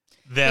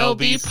There'll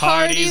be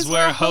parties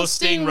where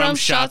hosting rum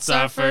shots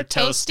are for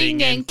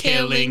toasting and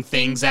killing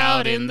things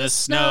out in the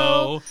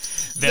snow.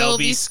 There'll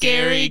be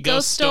scary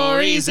ghost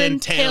stories and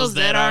tales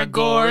that are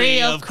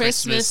gory of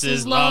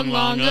Christmases long,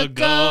 long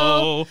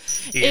ago.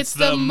 It's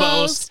the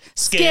most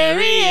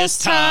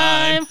scariest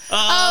time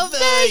of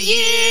the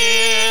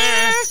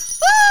year.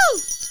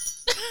 Woo!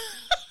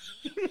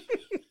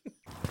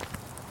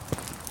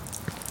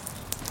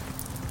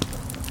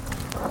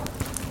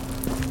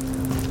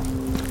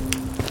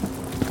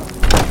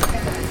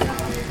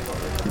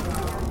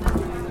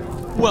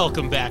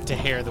 Welcome back to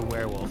Hair the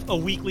Werewolf, a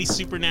weekly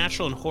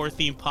supernatural and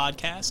horror-themed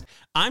podcast.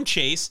 I'm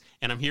Chase,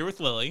 and I'm here with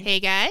Lily.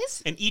 Hey,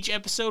 guys. And each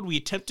episode, we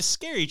attempt to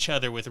scare each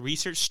other with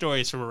research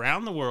stories from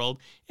around the world,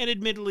 and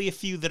admittedly a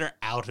few that are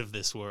out of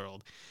this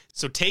world.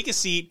 So take a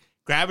seat,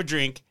 grab a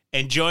drink,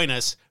 and join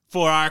us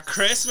for our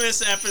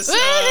Christmas episode.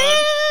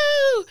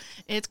 Woo!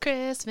 It's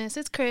Christmas,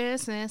 it's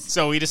Christmas.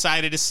 So we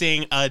decided to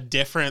sing a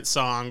different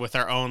song with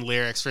our own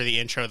lyrics for the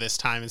intro this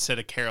time instead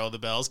of Carol of the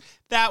Bells.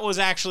 That was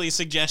actually a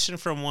suggestion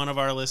from one of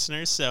our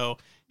listeners, so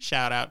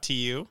shout out to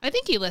you. I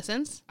think he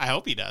listens. I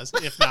hope he does.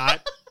 If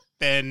not,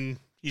 then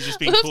he's just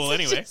being cool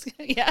anyway.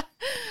 Yeah.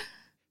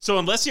 So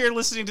unless you're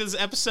listening to this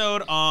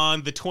episode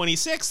on the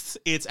 26th,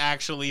 it's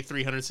actually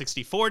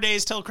 364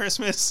 days till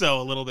Christmas,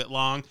 so a little bit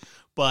long.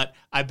 But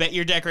I bet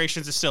your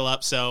decorations are still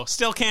up, so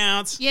still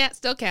counts. Yeah,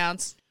 still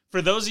counts.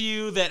 For those of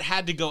you that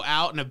had to go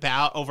out and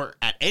about over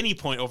at any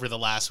point over the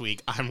last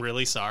week, I'm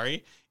really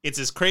sorry. It's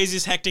as crazy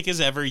as hectic as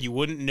ever. You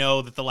wouldn't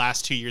know that the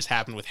last 2 years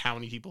happened with how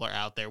many people are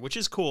out there, which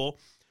is cool.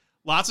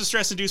 Lots of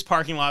stress-induced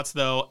parking lots,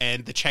 though,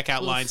 and the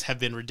checkout lines have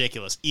been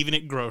ridiculous, even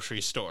at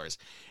grocery stores.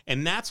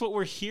 And that's what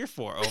we're here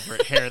for over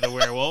at Hair the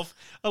Werewolf.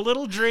 A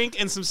little drink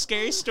and some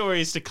scary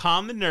stories to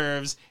calm the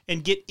nerves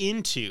and get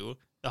into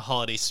the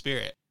holiday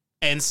spirit.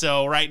 And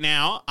so right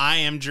now, I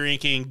am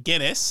drinking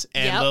Guinness,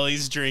 and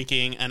Lily's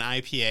drinking an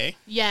IPA.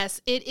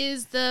 Yes, it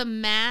is the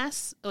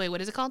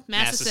what is it called?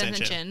 Mass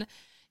Ascension.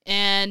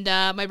 And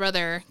my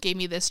brother gave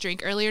me this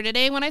drink earlier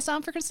today when I saw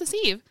him for Christmas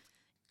Eve.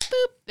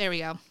 Boop. There we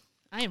go.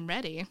 I am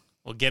ready.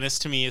 Well, Guinness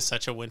to me is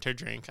such a winter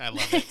drink. I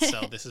love it.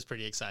 So this is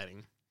pretty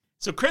exciting.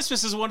 So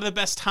Christmas is one of the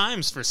best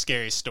times for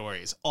scary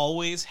stories.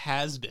 Always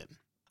has been.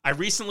 I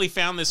recently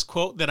found this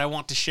quote that I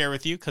want to share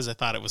with you because I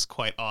thought it was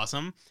quite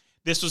awesome.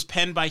 This was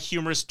penned by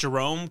humorist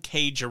Jerome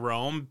K.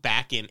 Jerome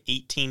back in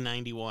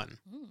 1891.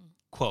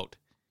 Quote,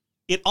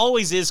 "It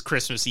always is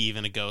Christmas Eve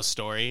in a ghost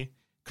story.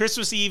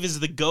 Christmas Eve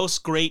is the ghost's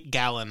great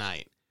gala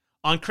night.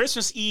 On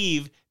Christmas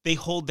Eve, they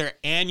hold their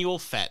annual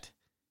fete.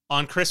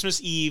 On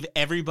Christmas Eve,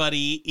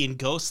 everybody in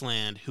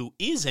Ghostland who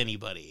is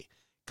anybody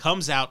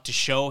comes out to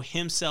show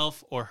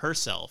himself or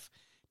herself,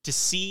 to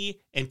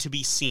see and to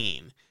be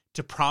seen,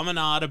 to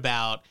promenade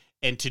about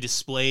and to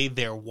display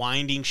their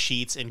winding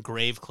sheets and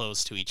grave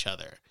clothes to each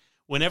other.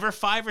 Whenever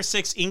 5 or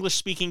 6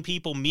 English-speaking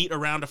people meet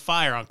around a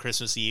fire on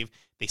Christmas Eve,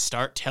 they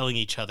start telling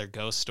each other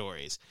ghost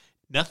stories.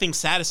 Nothing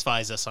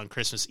satisfies us on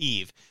Christmas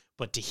Eve,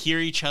 but to hear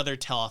each other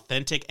tell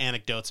authentic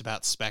anecdotes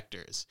about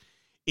specters.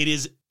 It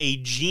is a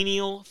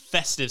genial,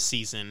 festive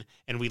season,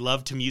 and we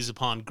love to muse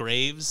upon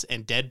graves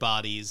and dead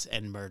bodies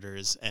and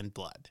murders and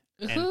blood."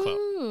 End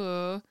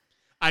quote.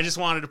 I just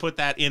wanted to put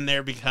that in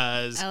there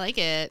because I like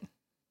it.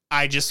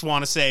 I just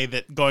want to say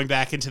that going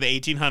back into the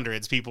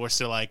 1800s, people were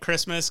still like,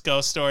 Christmas,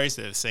 ghost stories,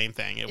 they're the same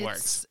thing. It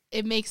works.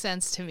 It makes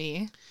sense to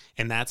me.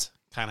 And that's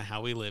kind of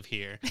how we live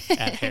here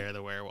at Hair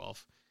the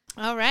Werewolf.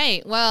 All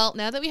right. Well,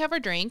 now that we have our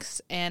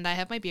drinks and I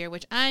have my beer,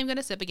 which I'm going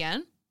to sip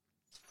again.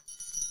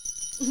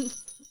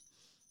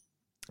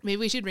 Maybe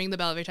we should ring the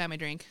bell every time I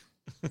drink.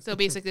 So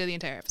basically the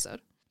entire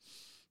episode.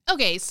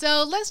 Okay,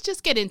 so let's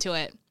just get into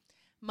it.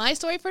 My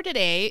story for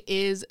today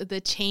is The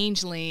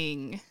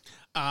Changeling.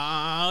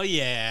 Oh,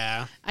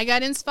 yeah. I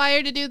got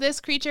inspired to do this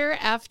creature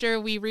after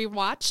we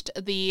rewatched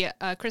the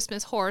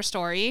Christmas Horror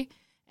Story,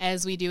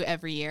 as we do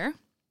every year.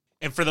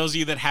 And for those of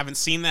you that haven't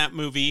seen that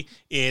movie,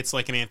 it's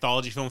like an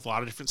anthology film with a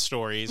lot of different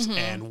stories,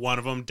 and one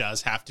of them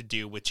does have to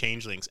do with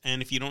changelings.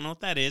 And if you don't know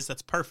what that is,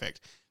 that's perfect,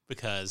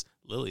 because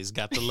Lily's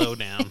got the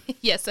lowdown.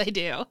 Yes, I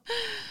do.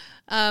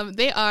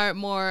 They are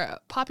more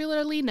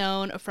popularly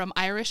known from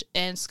Irish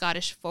and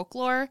Scottish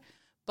folklore,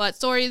 but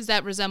stories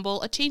that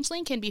resemble a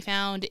changeling can be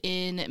found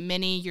in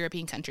many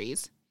European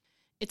countries.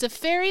 It's a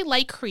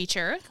fairy-like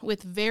creature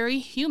with very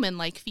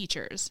human-like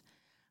features.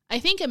 I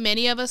think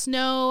many of us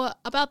know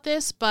about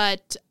this,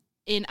 but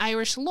in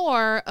Irish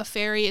lore, a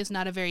fairy is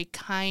not a very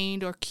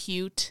kind or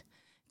cute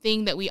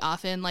thing that we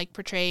often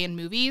portray in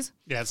movies.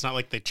 Yeah, it's not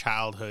like the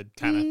childhood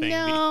kind of thing.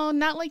 No,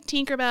 not like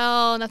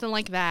Tinkerbell, nothing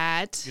like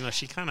that. You know,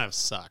 she kind of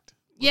sucked.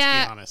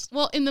 Let's be honest.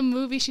 Well, in the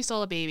movie, she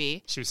stole a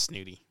baby. She was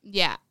snooty.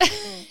 Yeah,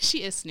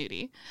 she is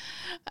snooty.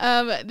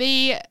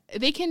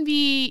 They can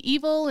be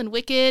evil and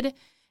wicked,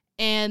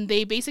 and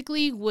they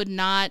basically would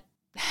not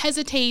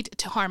hesitate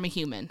to harm a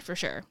human, for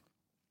sure.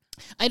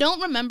 I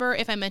don't remember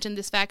if I mentioned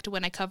this fact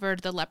when I covered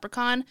the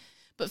leprechaun,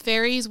 but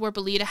fairies were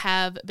believed to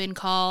have been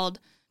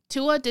called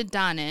Tuatha De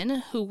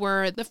Danann, who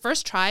were the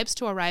first tribes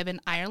to arrive in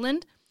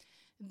Ireland.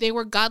 They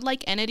were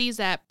godlike entities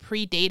that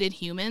predated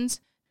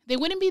humans. They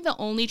wouldn't be the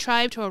only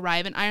tribe to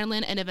arrive in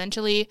Ireland, and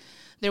eventually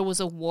there was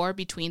a war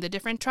between the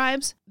different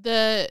tribes.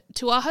 The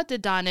Tuatha De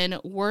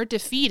Danann were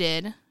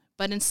defeated,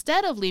 but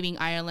instead of leaving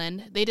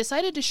Ireland, they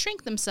decided to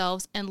shrink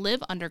themselves and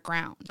live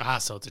underground.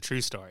 So it's a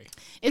true story.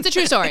 It's a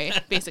true story,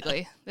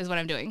 basically, is what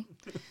I'm doing.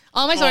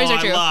 All my stories are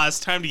true. I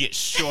lost. Time to get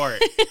short.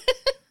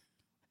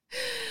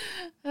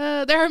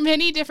 There are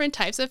many different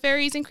types of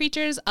fairies and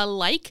creatures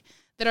alike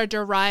that are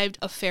derived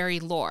of fairy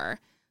lore.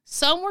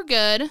 Some were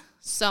good,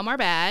 some are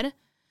bad,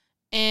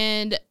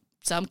 and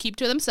some keep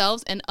to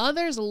themselves, and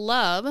others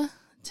love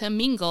to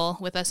mingle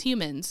with us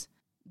humans.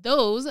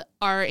 Those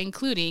are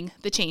including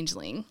the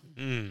changeling.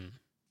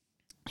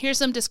 Here's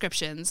some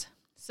descriptions.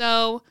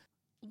 So,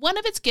 one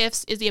of its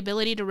gifts is the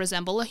ability to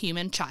resemble a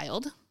human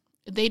child.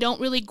 They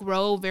don't really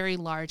grow very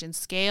large in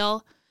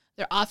scale.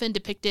 They're often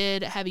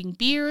depicted having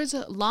beards,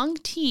 long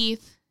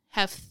teeth,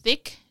 have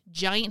thick,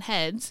 giant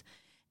heads,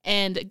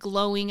 and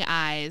glowing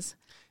eyes.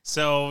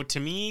 So, to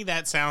me,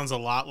 that sounds a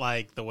lot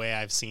like the way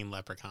I've seen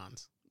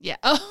leprechauns. Yeah.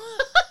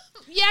 Oh,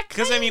 yeah,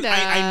 because I mean,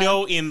 I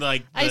know in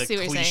like the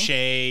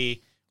cliche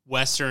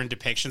Western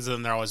depictions of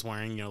them, they're always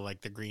wearing,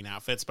 like the green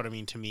outfits. But I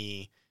mean, to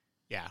me,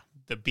 yeah,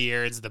 the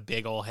beards, the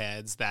big old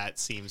heads, that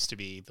seems to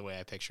be the way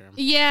I picture them.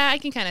 Yeah, I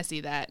can kind of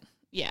see that.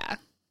 Yeah.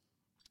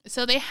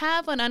 So they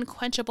have an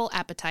unquenchable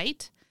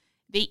appetite.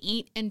 They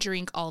eat and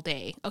drink all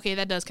day. Okay,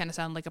 that does kind of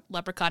sound like a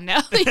leprechaun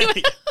now.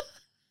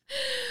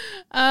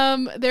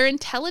 They're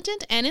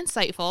intelligent and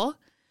insightful.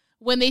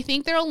 When they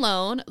think they're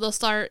alone, they'll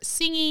start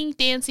singing,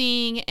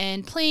 dancing,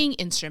 and playing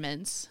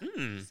instruments.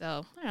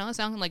 So, I don't know, it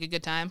sounds like a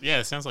good time. Yeah,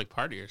 it sounds like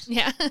partiers.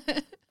 Yeah.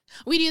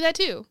 We do that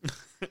too.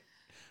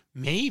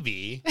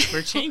 Maybe.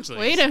 We're changelings.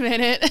 Wait a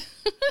minute.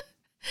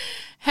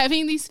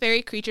 Having these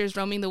fairy creatures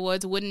roaming the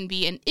woods wouldn't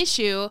be an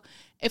issue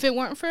if it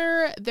weren't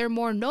for their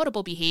more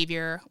notable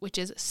behavior, which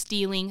is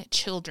stealing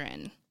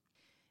children.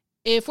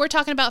 If we're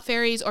talking about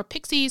fairies or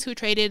pixies who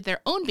traded their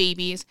own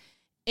babies,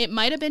 it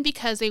might have been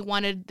because they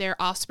wanted their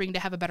offspring to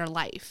have a better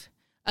life.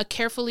 A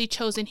carefully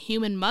chosen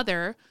human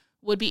mother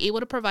would be able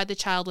to provide the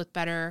child with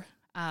better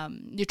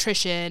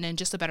nutrition and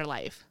just a better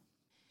life.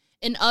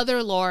 In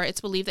other lore,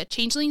 it's believed that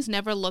changelings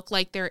never look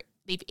like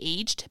they've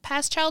aged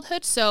past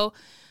childhood, so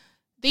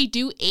they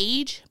do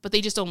age, but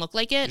they just don't look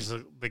like it.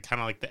 They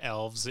kind of like the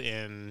elves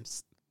in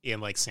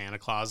like Santa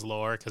Claus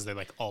lore, because they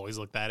like always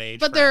look that age.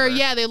 But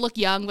they look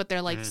young, but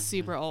they're like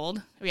super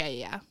old.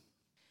 Yeah.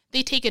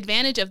 They take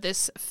advantage of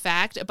this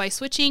fact by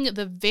switching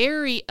the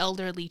very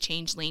elderly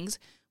changelings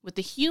with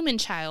the human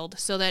child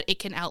so that it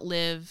can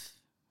outlive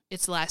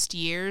its last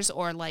years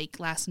or like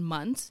last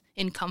months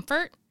in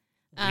comfort.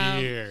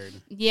 Weird.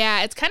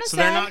 Yeah, it's kind of sad. So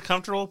they're not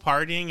comfortable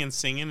partying and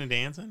singing and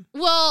dancing?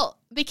 Well,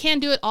 they can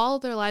do it all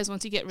their lives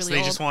once you get really old. So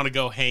they just want to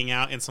go hang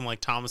out in some like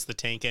Thomas the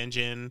Tank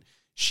Engine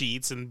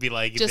sheets and be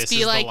like, just this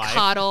be is like the life.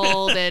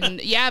 coddled and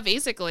yeah,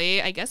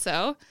 basically, I guess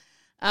so.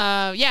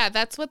 Yeah,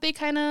 that's what they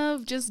kind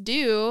of just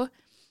do.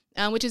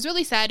 Which is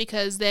really sad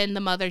because then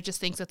the mother just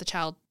thinks that the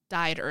child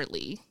died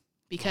early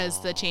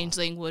because the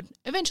changeling would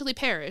eventually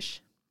perish.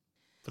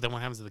 But then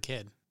what happens to the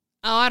kid?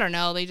 Oh, I don't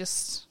know. They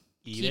just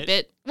keep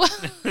it. Well,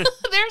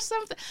 there's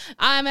something.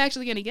 I'm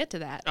actually going to get to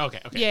that. Okay.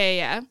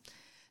 Yeah.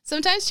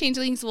 Sometimes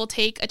changelings will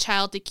take a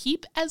child to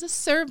keep as a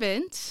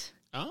servant.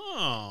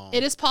 Oh.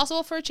 It is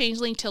possible for a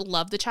changeling to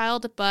love the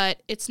child,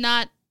 but it's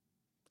not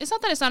that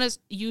it's not as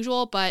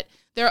usual, but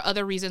there are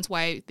other reasons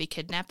why they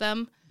kidnap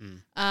them.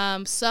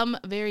 Some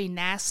very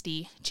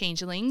nasty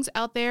changelings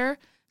out there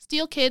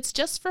steal kids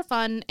just for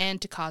fun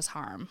and to cause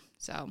harm.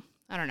 So,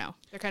 I don't know.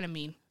 They're kind of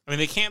mean. I mean,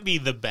 they can't be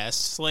the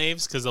best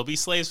slaves because they'll be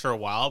slaves for a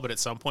while, but at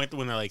some point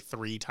when they're like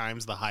 3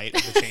 times the height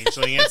of the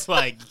changeling, it's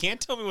like, you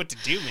can't tell me what to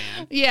do,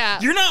 man. Yeah.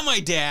 You're not my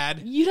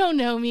dad. You don't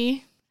know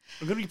me.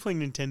 I'm going to be playing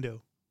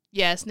Nintendo.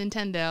 Yes,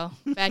 Nintendo.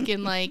 Back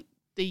in like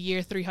the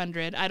year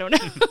 300. I don't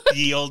know.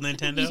 Ye old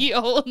Nintendo? Ye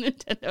old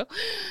Nintendo.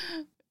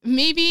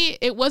 Maybe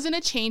it wasn't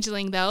a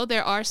changeling, though.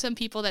 There are some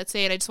people that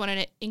say it. I just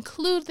wanted to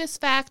include this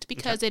fact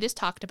because it is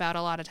talked about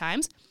a lot of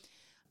times.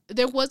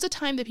 There was a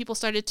time that people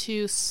started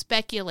to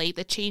speculate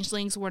that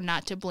changelings were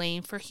not to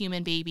blame for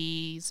human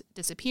babies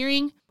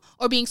disappearing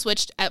or being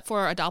switched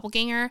for a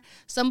doppelganger.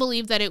 Some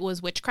believed that it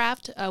was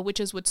witchcraft.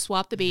 Witches would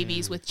swap the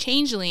babies with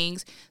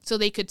changelings so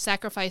they could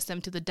sacrifice them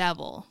to the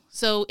devil.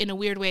 So in a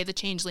weird way, the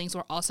changelings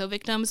were also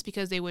victims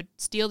because they would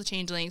steal the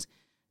changelings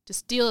to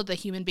steal the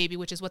human baby,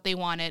 which is what they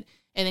wanted,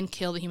 and then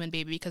kill the human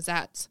baby because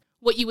that's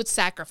what you would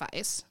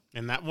sacrifice.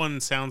 And that one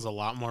sounds a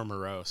lot more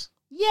morose.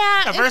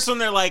 Yeah. At first when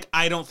they're like,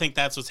 I don't think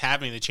that's what's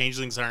happening. The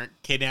changelings aren't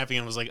kidnapping.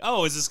 And I was like,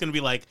 oh, is this going to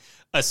be like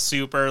a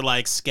super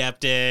like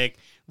skeptic,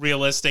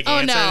 realistic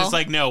answer? No. It's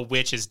like, no,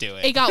 witches do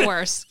it. It got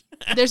worse.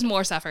 There's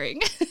more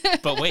suffering.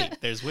 But wait,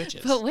 there's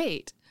witches. But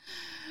wait.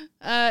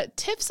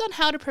 Tips on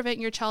how to prevent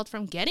your child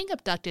from getting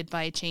abducted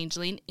by a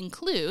changeling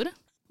include,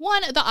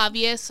 one, the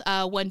obvious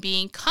one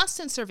being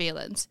constant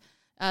surveillance.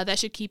 That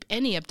should keep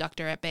any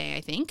abductor at bay,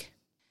 I think.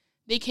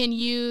 They can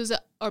use,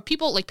 or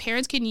people, like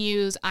parents can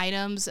use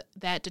items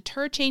that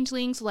deter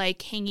changelings,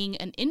 like hanging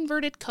an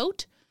inverted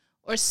coat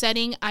or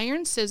setting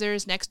iron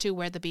scissors next to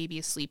where the baby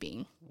is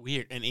sleeping.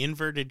 Weird. An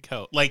inverted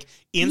coat. Like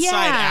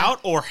inside out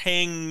or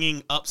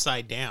hanging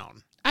upside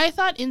down? I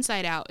thought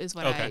inside out is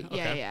what Okay.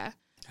 Yeah.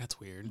 That's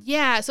weird.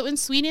 Yeah, so in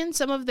Sweden,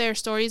 some of their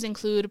stories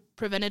include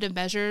preventative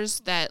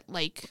measures that,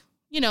 like,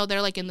 you know,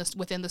 they're like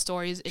within the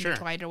stories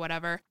intertwined or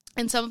whatever.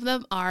 And some of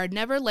them are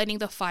never letting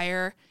the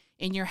fire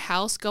in your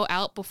house go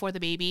out before the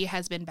baby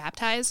has been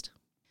baptized.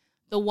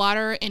 The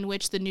water in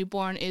which the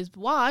newborn is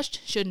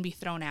washed shouldn't be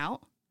thrown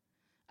out.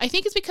 I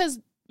think it's because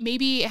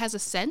maybe it has a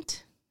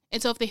scent.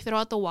 And so if they throw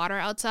out the water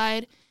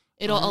outside,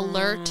 it'll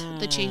alert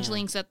the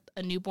changelings that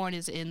a newborn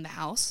is in the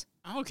house.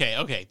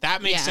 Okay.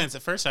 That makes sense.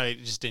 At first, I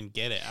just didn't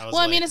get it.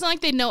 I mean, it's not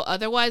like they know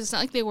otherwise. It's not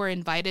like they were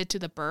invited to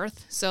the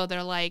birth. So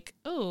they're like,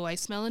 oh, I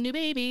smell a new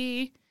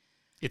baby.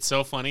 It's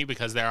so funny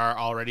because there are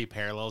already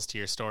parallels to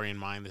your story in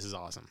mine. This is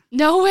awesome.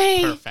 No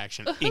way.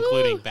 Perfection,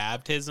 including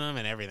baptism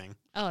and everything.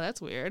 Oh, that's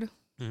weird.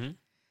 Mm-hmm.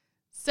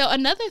 So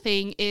another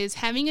thing is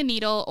having a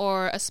needle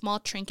or a small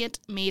trinket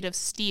made of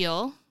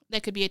steel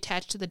that could be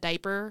attached to the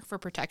diaper for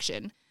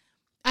protection.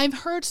 I've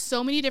heard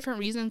so many different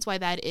reasons why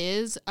that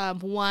is.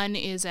 One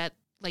is that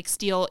like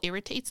steel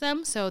irritates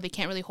them, so they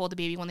can't really hold the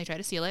baby when they try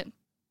to seal it.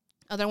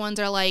 Other ones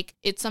are like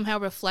it somehow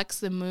reflects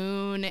the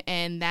moon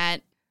and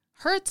that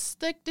hurts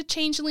the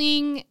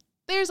changeling.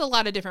 There's a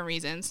lot of different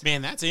reasons.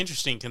 Man, that's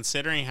interesting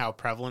considering how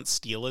prevalent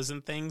steel is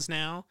in things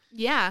now.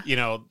 Yeah. You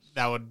know,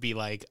 that would be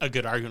like a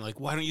good argument. Like,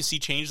 why don't you see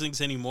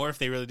changelings anymore if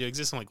they really do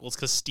exist? I'm like, well, it's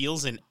because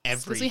steel's in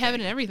everything. Because we have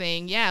it in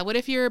everything. Yeah. What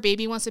if your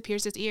baby wants to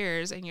pierce its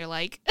ears and you're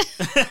like,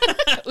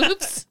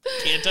 oops.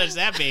 Can't touch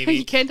that baby.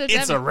 You can't touch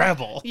it's that. a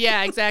rebel.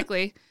 Yeah,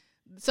 exactly.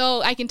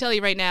 So I can tell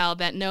you right now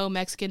that no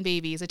Mexican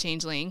baby is a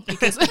changeling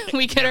because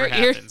we get our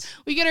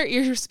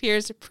ears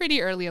pierced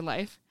pretty early in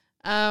life.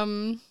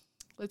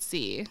 Let's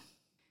see.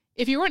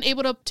 If you weren't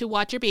able to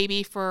watch your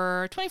baby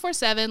for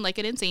 24/7 like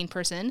an insane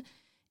person,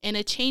 and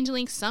a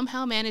changeling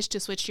somehow managed to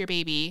switch to your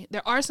baby,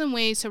 there are some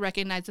ways to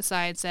recognize the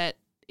signs that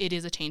it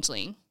is a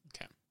changeling.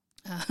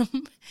 Okay.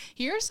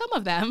 Here are some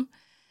of them.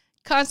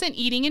 Constant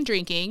eating and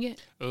drinking.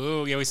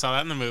 Oh, yeah, we saw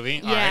that in the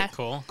movie. Yeah.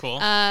 All right,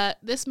 cool.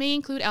 This may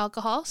include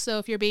alcohol, so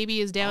if your baby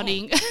is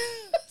downing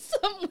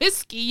some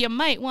whiskey, you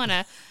might want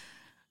to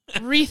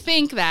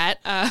rethink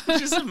that.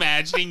 Just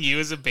imagining you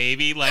as a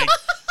baby, like,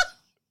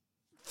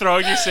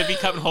 throwing your sippy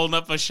cup and holding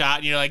up a shot,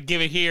 and you're like,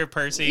 give it here,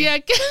 Percy. Yeah.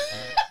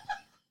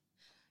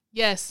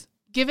 Yes,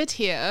 give it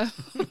here.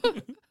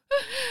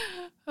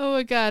 Oh,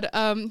 my God.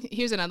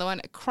 Here's another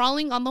one.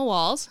 Crawling on the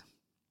walls,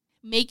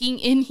 making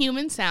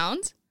inhuman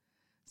sounds,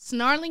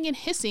 snarling and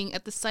hissing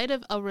at the sight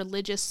of a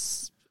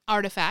religious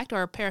artifact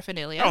or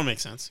paraphernalia. Oh,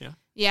 makes sense, yeah.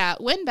 Yeah,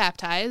 when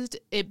baptized,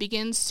 it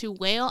begins to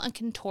wail and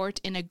contort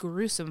in a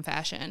gruesome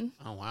fashion.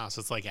 Oh, wow, so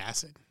it's like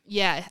acid.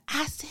 Yeah,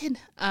 acid.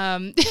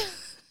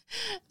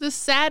 The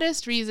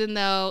saddest reason,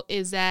 though,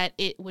 is that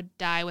it would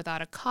die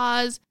without a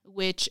cause,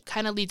 which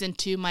kind of leads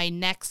into my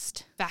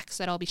next facts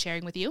that I'll be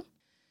sharing with you.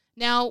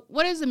 Now,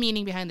 what is the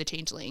meaning behind the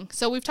changeling?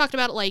 So we've talked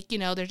about, like, you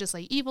know, they're just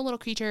like evil little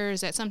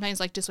creatures that sometimes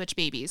like to switch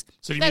babies.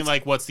 So do you mean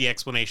like what's the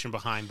explanation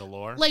behind the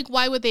lore? Like,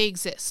 why would they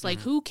exist? Like,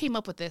 who came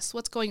up with this?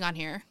 What's going on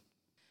here?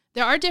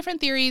 There are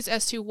different theories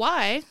as to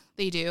why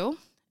they do.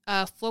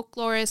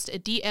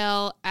 Folklorist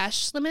D.L.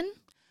 Ashliman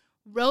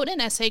wrote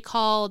an essay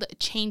called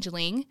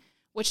Changeling,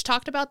 which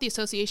talked about the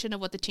association of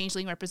what the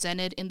changeling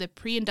represented in the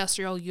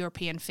pre-industrial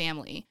European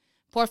family.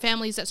 Poor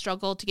families that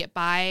struggled to get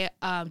by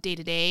day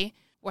to day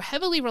were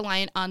heavily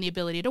reliant on the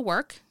ability to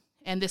work,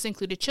 and this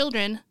included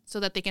children so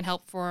that they can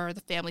help for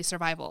the family's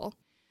survival.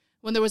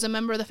 When there was a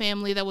member of the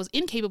family that was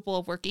incapable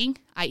of working,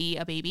 i.e.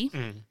 a baby,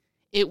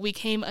 it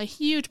became a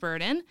huge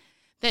burden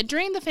that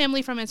drained the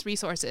family from its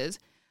resources,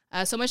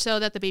 so much so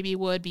that the baby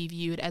would be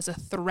viewed as a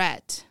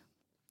threat.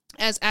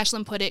 As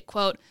Ashland put it,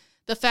 quote,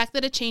 "The fact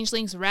that a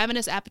changeling's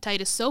ravenous appetite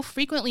is so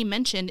frequently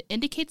mentioned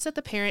indicates that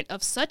the parent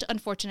of such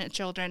unfortunate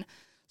children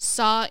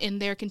saw in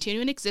their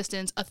continuing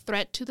existence a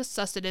threat to the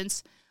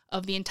sustenance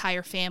of the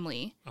entire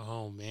family."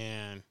 Oh,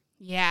 man.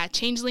 Yeah,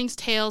 changelings'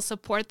 tales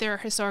support their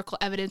historical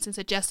evidence in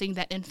suggesting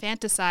that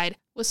infanticide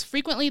was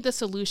frequently the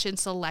solution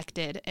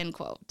selected, end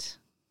quote.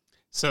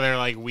 So they're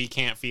like, we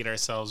can't feed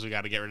ourselves, we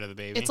got to get rid of the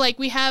baby? It's like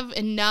we have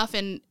enough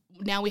and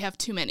now we have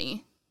too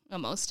many,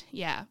 almost,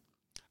 yeah.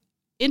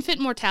 Infant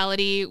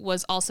mortality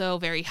was also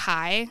very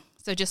high,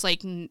 so just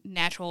like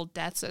natural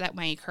deaths that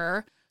might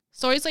occur.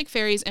 Stories like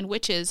fairies and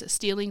witches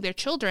stealing their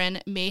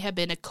children may have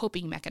been a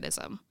coping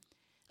mechanism.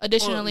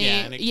 Additionally,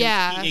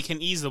 it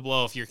can ease the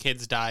blow if your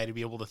kids die to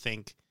be able to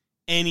think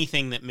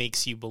anything that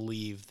makes you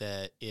believe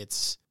that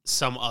it's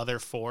some other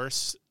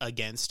force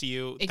against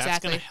you. Exactly.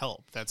 That's going to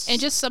help.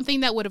 And just something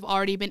that would have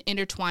already been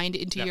intertwined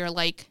into your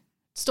like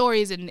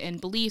stories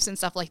and beliefs and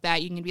stuff like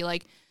that. You can be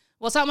like,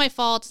 well, it's not my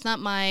fault. It's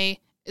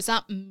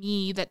not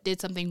me that did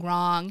something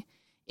wrong.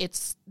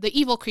 It's the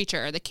evil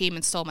creature that came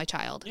and stole my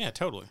child. Yeah,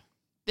 totally.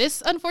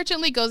 This,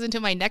 unfortunately, goes into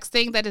my next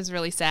thing that is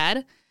really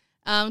sad.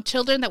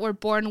 Children that were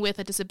born with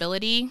a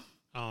disability.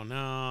 Oh,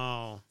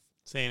 no.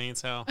 Say it ain't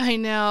so. I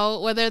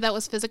know. Whether that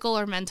was physical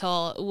or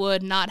mental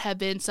would not have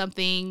been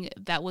something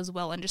that was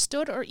well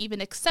understood or even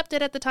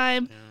accepted at the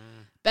time.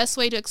 Best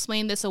way to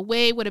explain this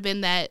away would have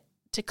been that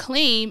to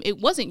claim it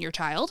wasn't your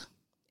child.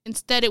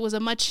 Instead, it was a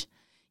much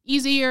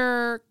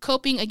easier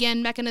coping,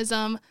 again,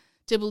 mechanism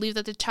to believe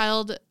that the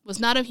child was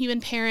not of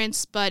human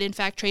parents, but in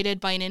fact traded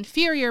by an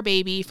inferior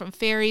baby from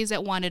fairies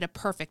that wanted a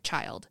perfect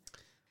child.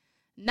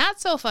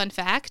 Not so fun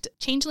fact,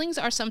 changelings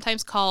are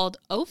sometimes called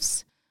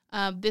oafs.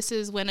 This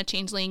is when a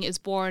changeling is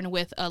born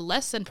with a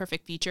less than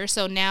perfect feature.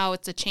 So now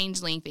it's a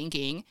changeling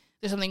thinking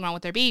there's something wrong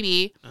with their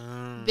baby.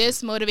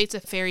 This motivates a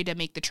fairy to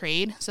make the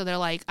trade. So they're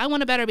like, I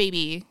want a better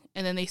baby.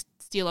 And then they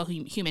steal a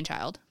human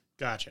child.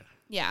 Gotcha.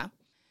 Yeah.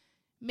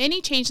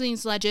 Many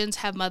changelings legends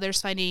have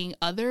mothers finding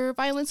other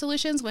violent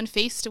solutions when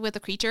faced with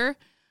a creature.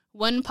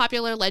 One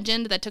popular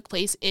legend that took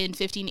place in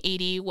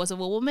 1580 was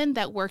of a woman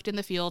that worked in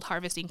the field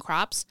harvesting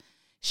crops.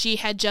 She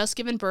had just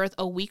given birth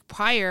a week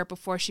prior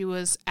before she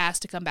was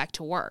asked to come back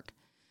to work.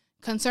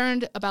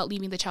 Concerned about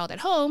leaving the child at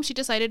home, she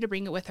decided to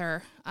bring it with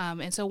her.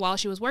 And so while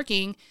she was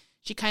working,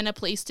 she kind of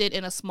placed it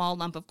in a small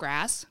lump of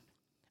grass.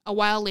 A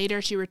while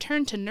later, she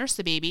returned to nurse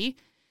the baby,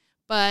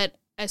 but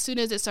as soon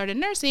as it started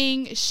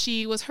nursing,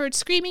 she was heard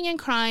screaming and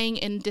crying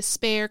in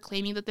despair,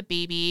 claiming that the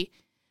baby,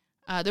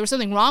 there was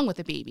something wrong with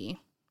the baby.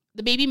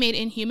 The baby made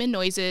inhuman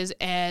noises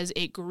as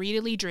it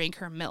greedily drank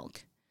her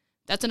milk.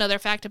 That's another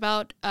fact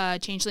about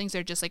changelings.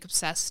 They're just like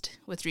obsessed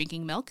with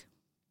drinking milk.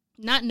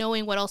 Not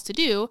knowing what else to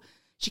do,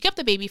 she kept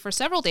the baby for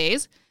several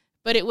days,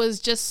 but it was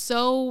just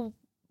so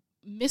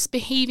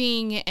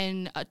misbehaving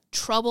and a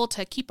trouble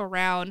to keep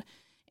around,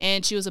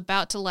 and she was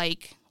about to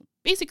like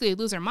basically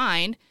lose her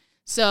mind.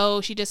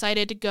 So she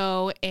decided to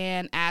go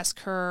and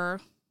ask her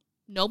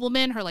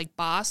nobleman, her like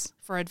boss,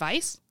 for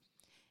advice.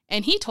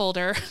 And he told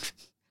her,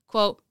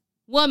 quote,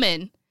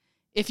 "Woman,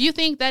 if you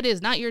think that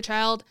is not your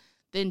child,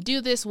 then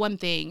do this one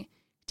thing.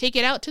 Take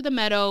it out to the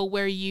meadow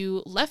where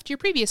you left your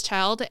previous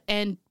child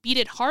and beat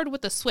it hard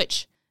with a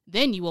switch.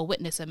 Then you will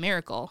witness a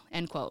miracle,"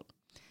 end quote.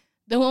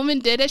 The woman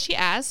did as she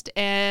asked,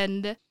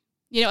 and,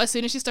 as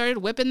soon as she started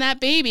whipping that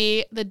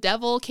baby, the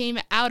devil came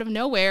out of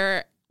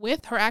nowhere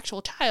with her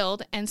actual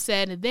child and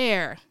said,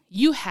 "There,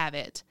 you have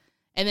it,"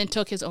 and then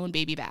took his own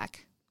baby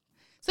back.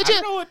 I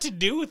don't know what to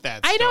do with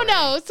that story. I don't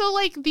know.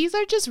 So, these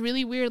are just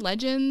really weird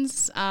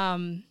legends.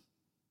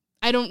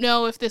 I don't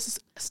know if this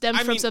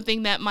stems from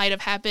something that might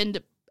have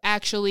happened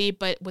actually,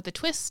 but with a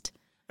twist.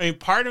 I mean,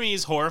 part of me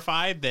is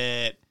horrified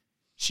that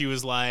she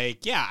was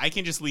like, yeah, I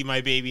can just leave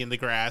my baby in the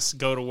grass,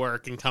 go to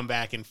work, and come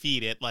back and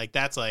feed it.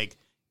 That's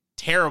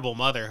terrible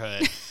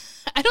motherhood.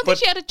 I don't think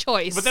she had a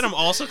choice. But then I'm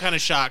also kind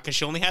of shocked because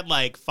she only had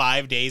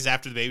 5 days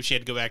after the baby she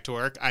had to go back to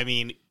work. I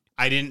mean,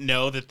 I didn't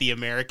know that the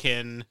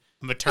American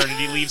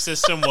maternity leave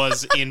system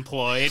was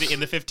employed in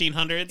the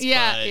 1500s.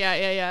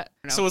 Yeah.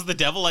 So was the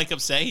devil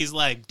upset? He's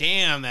like,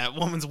 damn, that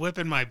woman's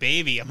whipping my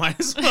baby. I might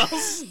as well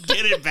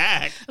get it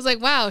back. I was like,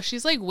 wow,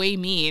 she's way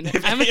mean.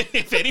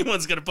 If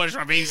anyone's going to push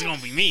my baby, it's going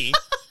to be me.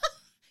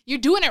 You're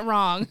doing it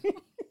wrong.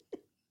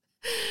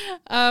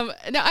 No,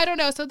 I don't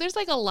know. So there's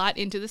a lot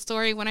into the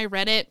story. When I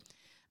read it,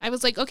 I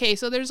was like, okay,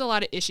 so there's a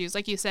lot of issues.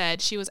 Like you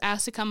said, she was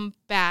asked to come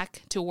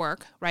back to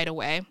work right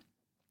away.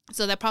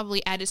 So that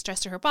probably added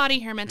stress to her body,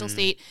 her mental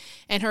state,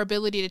 and her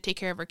ability to take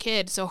care of her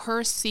kid. So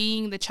her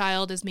seeing the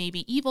child as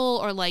maybe evil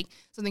or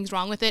something's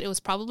wrong with it, it was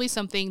probably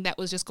something that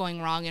was just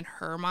going wrong in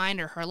her mind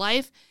or her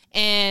life.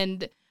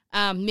 And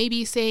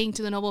maybe saying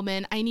to the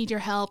nobleman, I need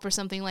your help or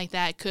something like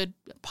that could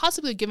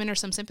possibly have given her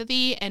some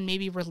sympathy and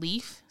maybe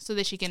relief so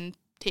that she can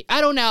take, I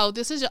don't know.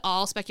 This is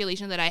all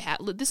speculation that I have.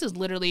 This is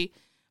literally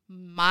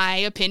my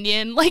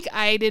opinion.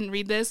 I didn't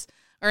read this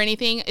or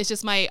anything. It's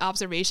just my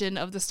observation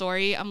of the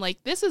story. I'm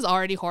like, this is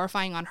already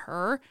horrifying on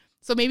her.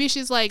 So maybe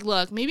she's like,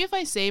 look, maybe if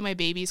I say my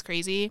baby's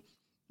crazy,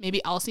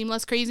 maybe I'll seem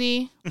less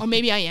crazy. Or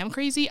maybe I am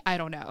crazy. I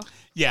don't know.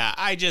 Yeah,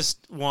 I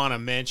just want to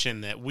mention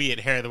that we at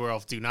Hair of the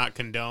Werewolf do not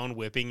condone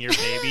whipping your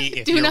baby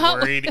if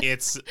worried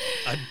it's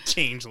a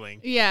changeling.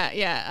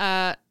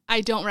 Yeah.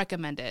 I don't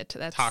recommend it.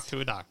 Talk to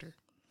a doctor.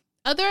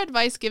 Other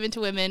advice given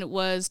to women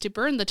was to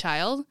burn the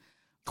child.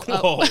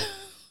 Whoa.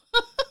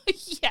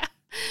 Yeah.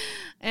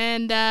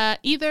 And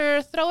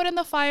either throw it in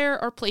the fire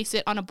or place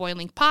it on a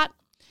boiling pot.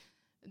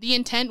 The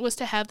intent was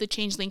to have the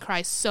changeling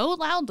cry so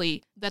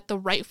loudly that the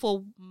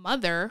rightful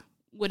mother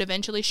would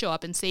eventually show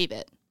up and save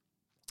it.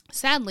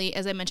 Sadly,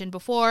 as I mentioned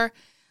before,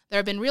 there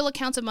have been real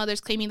accounts of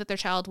mothers claiming that their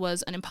child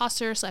was an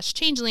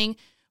imposter/changeling,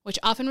 which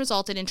often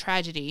resulted in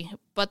tragedy.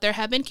 But there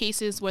have been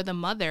cases where the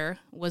mother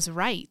was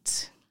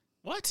right.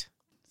 What?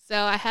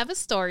 So I have a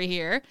story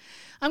here.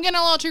 I'm getting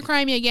a little true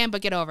crimey again,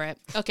 but get over it.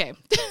 Okay.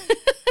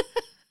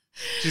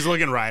 She's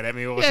looking right at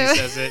me while she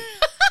says it.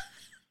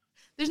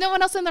 There's no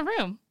one else in the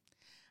room.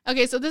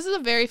 Okay, so this is a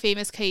very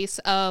famous case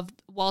of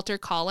Walter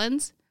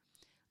Collins.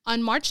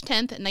 On March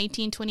 10th,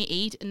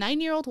 1928,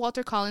 9-year-old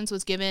Walter Collins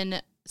was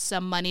given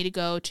some money to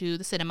go to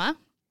the cinema.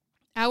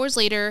 Hours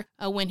later,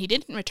 when he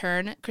didn't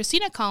return,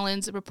 Christina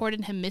Collins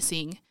reported him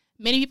missing.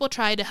 Many people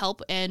tried to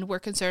help and were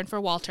concerned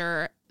for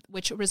Walter,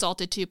 which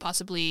resulted to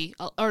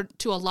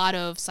to a lot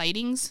of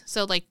sightings.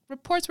 So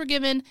reports were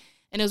given,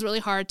 and it was really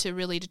hard to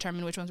really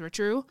determine which ones were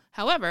true.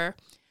 However,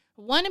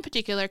 One in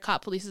particular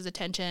caught police's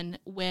attention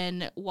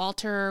when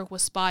Walter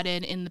was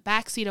spotted in the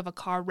backseat of a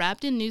car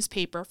wrapped in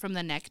newspaper from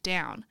the neck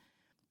down.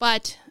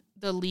 But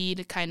the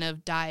lead kind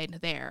of died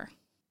there.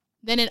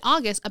 Then in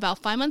August, about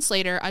 5 months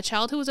later, a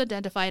child who was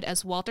identified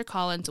as Walter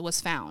Collins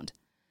was found.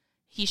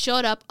 He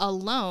showed up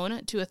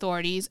alone to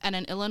authorities at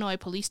an Illinois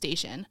police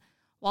station.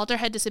 Walter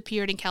had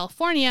disappeared in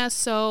California,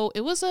 so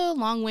it was a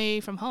long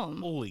way from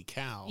home. Holy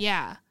cow.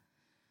 Yeah.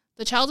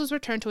 The child was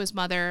returned to his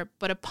mother,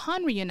 but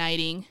upon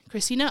reuniting,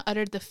 Christina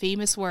uttered the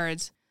famous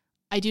words,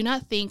 "I do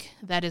not think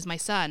that is my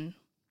son."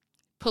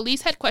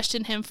 Police had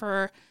questioned him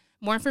for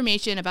more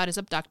information about his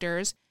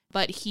abductors,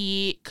 but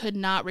he could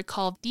not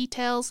recall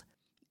details.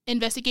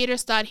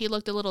 Investigators thought he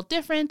looked a little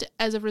different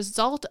as a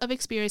result of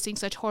experiencing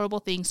such horrible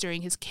things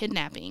during his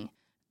kidnapping.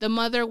 The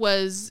mother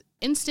was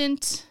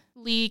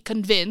instantly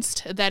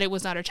convinced that it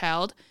was not her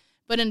child,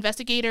 but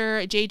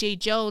investigator J.J.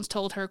 Jones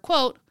told her,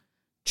 quote,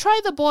 "Try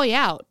the boy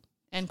out,"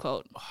 end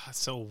quote. Oh, that's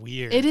so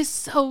weird. It is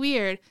so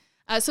weird.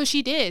 So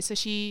she did. So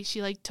she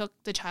took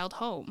the child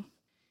home.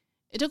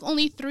 It took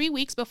only 3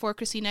 weeks before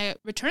Christina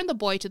returned the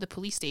boy to the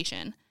police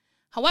station.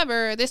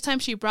 However, this time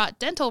she brought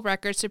dental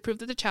records to prove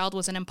that the child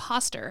was an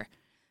imposter.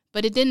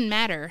 But it didn't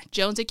matter.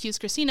 Jones accused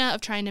Christina of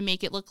trying to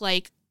make him look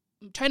like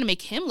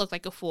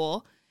a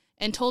fool,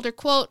 and told her,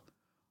 quote,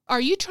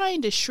 "Are you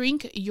trying to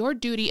shrink your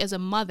duty as a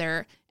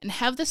mother and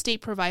have the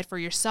state provide for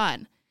your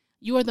son?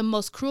 You are the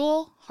most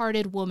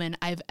cruel-hearted woman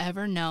I've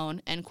ever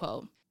known," end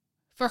quote.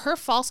 For her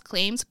false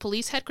claims,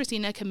 police had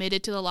Christina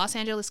committed to the Los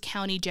Angeles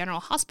County General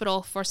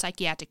Hospital for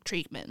psychiatric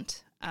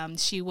treatment.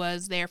 She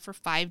was there for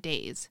 5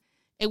 days.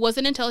 It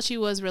wasn't until she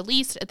was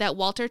released that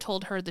Walter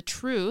told her the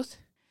truth.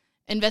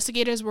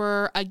 Investigators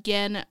were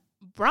again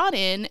brought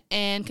in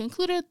and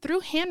concluded through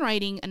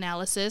handwriting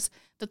analysis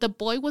that the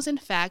boy was in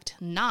fact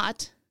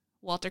not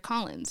Walter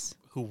Collins.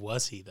 Who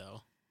was he,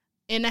 though?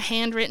 In a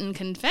handwritten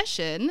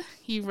confession,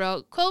 he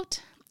wrote,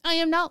 quote, "I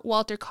am not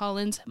Walter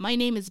Collins. My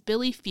name is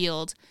Billy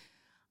Field.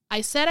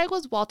 I said I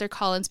was Walter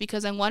Collins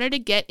because I wanted to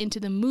get into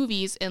the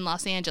movies in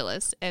Los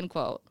Angeles," end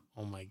quote.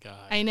 Oh my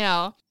God. I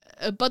know.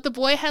 But the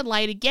boy had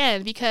lied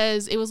again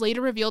because it was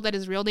later revealed that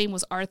his real name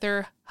was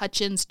Arthur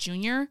Hutchins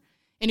Jr.,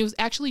 and he was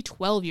actually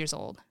 12 years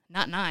old,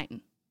 not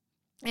 9.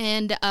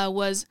 And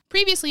was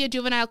previously a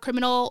juvenile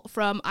criminal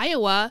from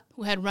Iowa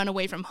who had run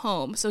away from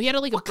home. So he had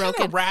what kind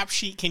of rap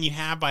sheet can you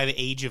have by the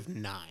age of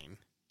 9?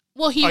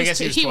 Well, he was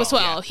 12.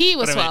 Yeah. He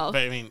was 12.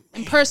 But I mean,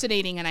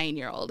 impersonating a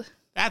 9-year-old.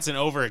 That's an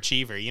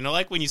overachiever. You know,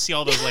 like when you see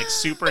all those like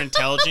super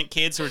intelligent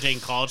kids who are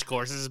taking college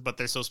courses, but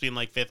they're supposed to be in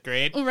like 5th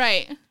grade.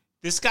 Right.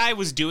 This guy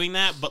was doing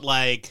that, but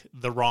like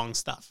the wrong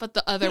stuff. But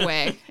the other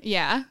way.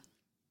 Yeah.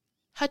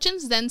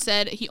 Hutchins then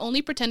said he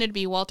only pretended to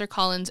be Walter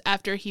Collins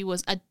after he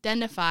was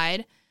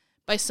identified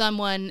by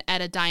someone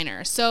at a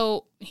diner.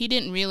 So he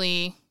didn't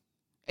really,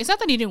 it's not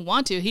that he didn't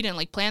want to. He didn't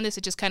like plan this.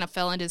 It just kind of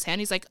fell into his hand.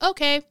 He's like,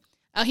 okay.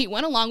 He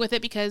went along with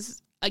it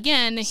because,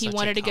 again, he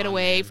wanted to get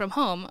away from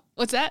home.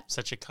 What's that?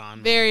 Such a con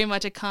man. Very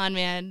much a con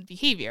man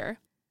behavior.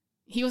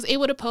 He was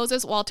able to pose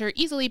as Walter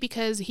easily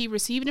because he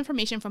received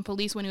information from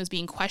police when he was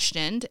being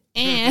questioned,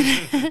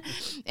 and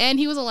and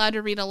he was allowed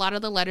to read a lot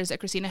of the letters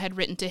that Christina had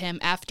written to him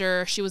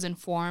after she was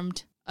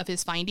informed of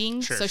his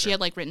findings. She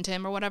had like written to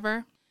him or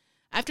whatever.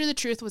 After the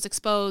truth was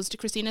exposed,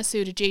 Christina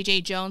sued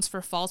J.J. Jones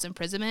for false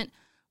imprisonment,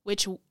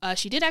 which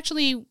she did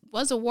actually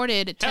was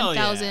awarded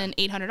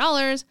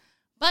 $10,800,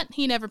 but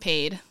he never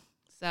paid.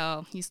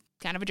 So he's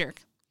kind of a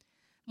jerk.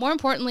 More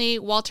importantly,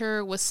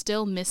 Walter was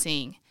still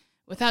missing.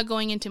 Without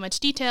going into much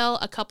detail,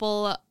 a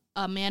couple,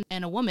 a man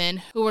and a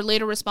woman, who were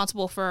later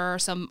responsible for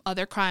some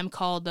other crime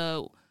called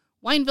the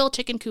Wineville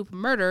Chicken Coop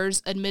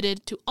murders,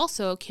 admitted to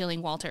also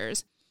killing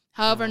Walters.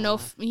 However, no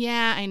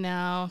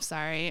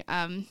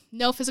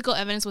physical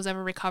evidence was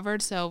ever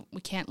recovered, so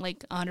we can't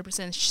like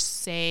 100%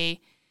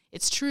 say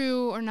it's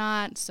true or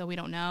not, so we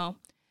don't know.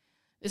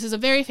 This is a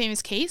very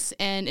famous case,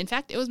 and in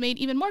fact, it was made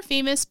even more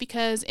famous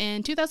because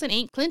in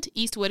 2008, Clint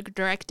Eastwood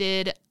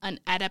directed an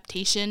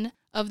adaptation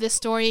of this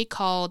story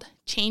called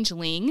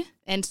Changeling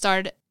and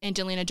starred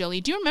Angelina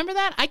Jolie. Do you remember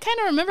that? I kind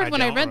of remembered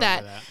when I read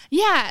that.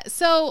 Yeah,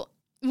 so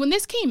when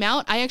this came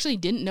out, I actually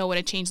didn't know what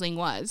a changeling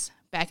was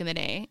back in the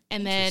day.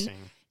 And then,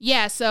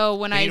 yeah, so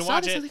when I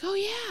saw this, I was like, oh,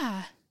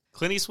 yeah.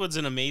 Clint Eastwood's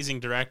an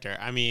amazing director.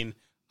 I mean,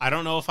 I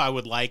don't know if I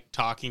would like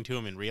talking to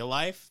him in real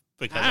life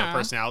because our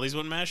personalities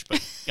wouldn't mesh,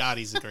 but God,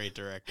 he's a great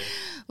director.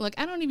 Look,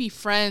 I don't need to be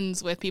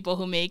friends with people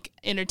who make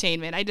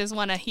entertainment. I just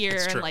want to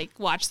hear and like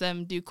watch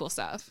them do cool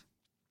stuff.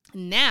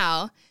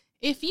 Now,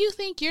 if you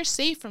think you're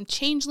safe from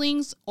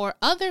changelings or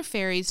other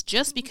fairies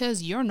just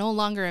because you're no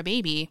longer a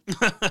baby,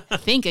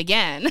 think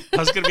again. I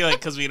was going to be like,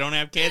 because we don't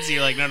have kids?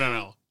 You're like,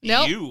 no.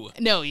 Nope. You.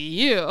 No,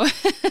 you.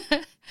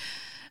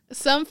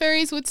 Some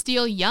fairies would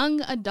steal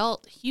young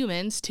adult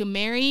humans to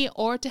marry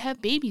or to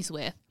have babies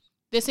with.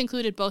 This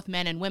included both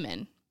men and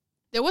women.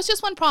 There was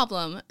just one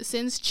problem.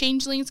 Since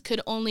changelings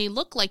could only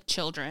look like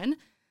children,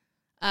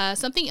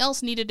 something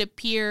else needed to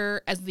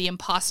appear as the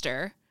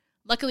imposter.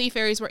 Luckily,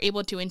 fairies were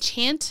able to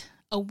enchant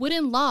a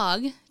wooden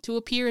log to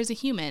appear as a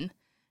human.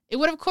 It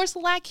would, of course,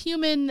 lack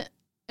human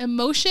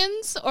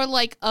emotions or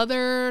like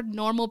other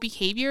normal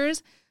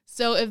behaviors.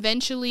 So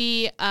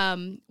eventually,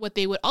 what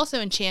they would also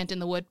enchant in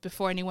the wood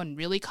before anyone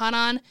really caught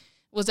on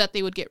was that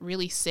they would get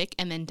really sick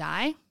and then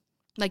die.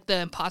 Like the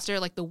imposter,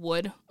 like the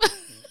wood.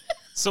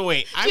 So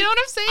wait, Do you know what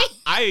I'm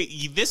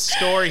saying? This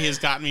story has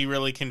gotten me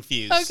really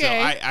confused.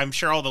 Okay. So I'm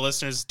sure all the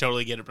listeners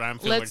totally get it, but I'm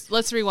feeling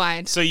Let's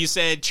rewind. So you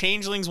said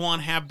changelings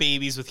want to have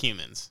babies with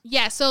humans.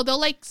 Yeah, so they'll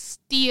like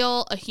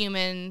steal a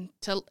human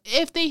to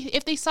if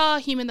they saw a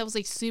human that was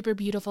like super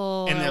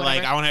beautiful, And or they're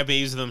whatever. like, I want to have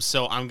babies with them,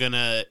 so I'm going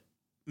to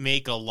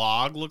make a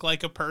log look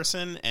like a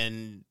person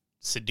and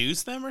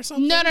seduce them or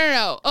something?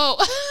 No.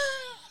 Oh,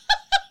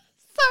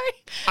 sorry.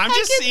 I'm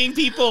just seeing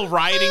people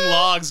riding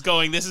logs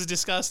going, this is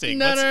disgusting.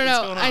 No. What's going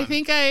on? I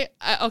think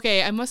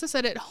okay, I must have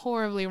said it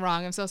horribly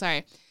wrong. I'm so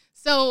sorry.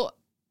 So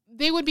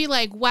they would be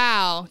like,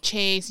 wow,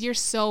 Chase, you're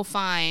so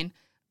fine.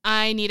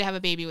 I need to have a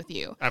baby with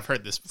you. I've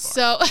heard this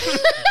before.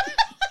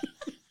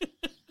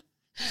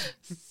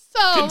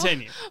 So,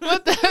 Continue.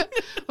 what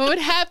would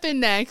happen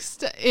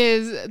next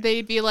is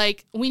they'd be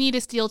like, we need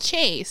to steal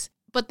Chase.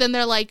 But then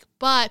they're like,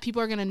 but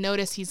people are going to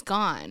notice he's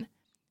gone.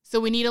 So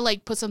we need to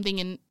like put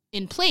something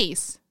in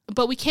place.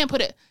 But we can't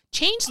put a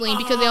changeling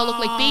because they all look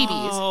like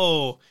babies.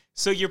 Oh,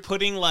 so you're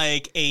putting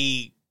like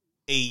a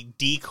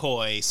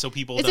decoy so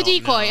people It's don't a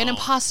decoy, know. an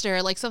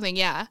imposter, like something,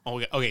 yeah.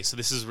 Okay, so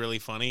this is really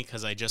funny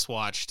because I just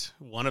watched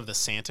one of the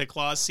Santa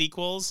Claus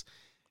sequels.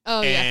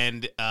 Oh, yeah.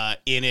 And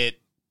in it,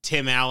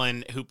 Tim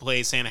Allen, who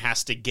plays Santa,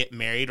 has to get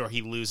married or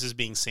he loses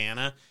being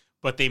Santa.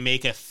 But they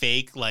make a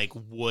fake, like,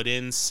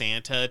 wooden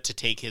Santa to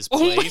take his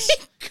place. Oh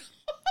my God.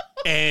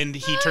 And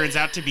he turns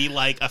out to be,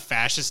 like, a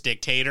fascist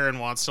dictator and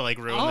wants to, like,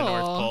 ruin the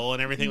North Pole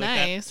and everything like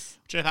that. Nice.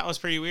 Which I thought was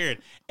pretty weird.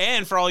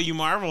 And for all you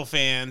Marvel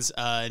fans,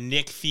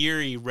 Nick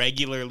Fury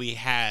regularly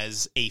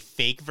has a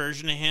fake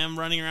version of him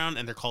running around,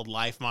 and they're called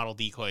life model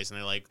decoys, and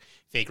they're like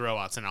fake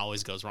robots, and it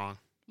always goes wrong.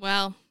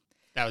 Well,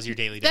 That was your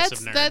daily dose of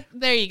nerd.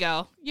 there you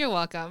go. You're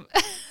welcome.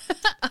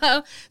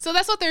 So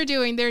that's what they're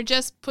doing. They're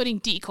just putting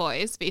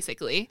decoys,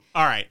 basically.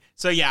 All right.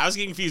 So, yeah, I was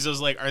getting confused. I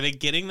was like, are they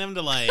getting them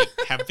to, like,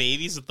 have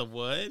babies with the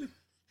wood?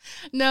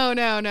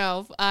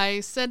 No.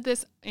 I said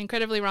this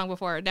incredibly wrong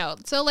before. No.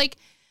 So, like,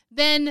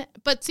 then,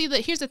 but see,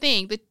 here's the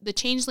thing. The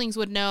changelings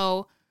would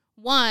know,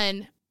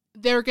 one,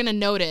 they're going to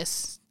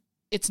notice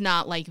it's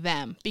not like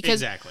them.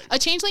 Because Exactly. a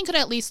changeling could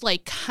at least,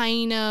 like,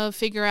 kind of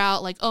figure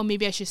out, like, oh,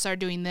 maybe I should start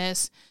doing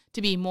this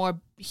to be more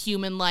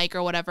human-like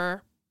or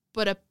whatever.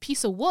 But a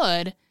piece of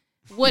wood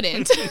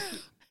wouldn't. So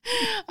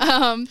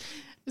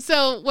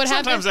what happens?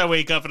 Sometimes I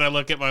wake up and I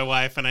look at my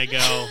wife and I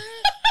go,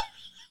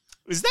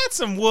 is that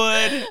some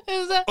wood?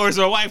 Or is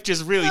my wife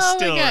just really Oh my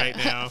still God. right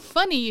now?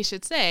 Funny you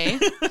should say,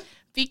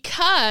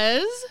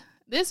 because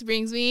this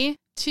brings me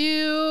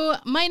to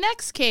my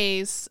next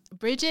case,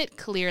 Bridget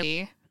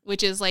Cleary,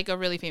 which is like a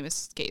really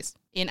famous case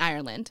in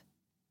Ireland.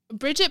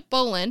 Bridget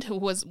Boland,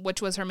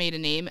 which was her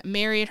maiden name,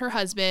 married her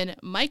husband,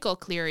 Michael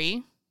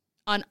Cleary,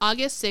 on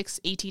August 6,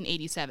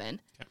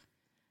 1887. Okay.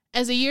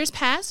 As the years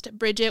passed,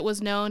 Bridget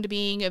was known to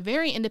being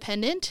very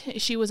independent.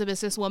 She was a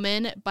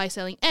businesswoman by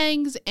selling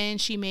eggs, and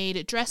she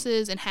made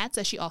dresses and hats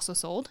that she also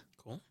sold.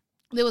 Cool.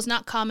 That was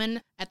not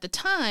common at the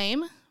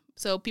time,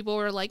 so people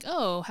were like,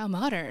 oh, how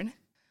modern.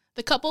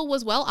 The couple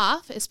was well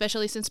off,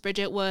 especially since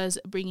Bridget was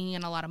bringing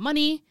in a lot of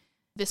money.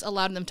 This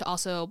allowed them to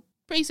also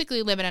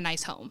basically live in a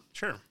nice home.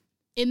 Sure.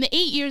 In the 8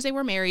 years they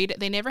were married,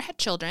 they never had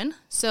children,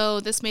 so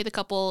this made the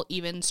couple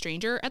even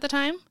stranger at the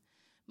time.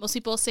 Most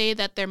people say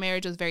that their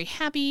marriage was very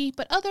happy,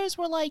 but others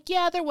were like,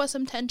 yeah, there was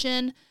some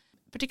tension,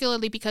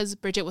 particularly because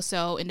Bridget was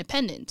so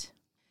independent.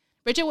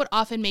 Bridget would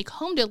often make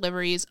home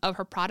deliveries of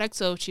her products,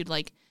 so she'd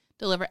like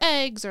deliver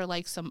eggs or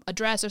like a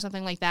dress or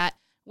something like that,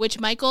 which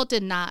Michael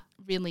did not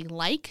really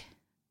like.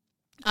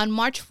 On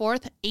March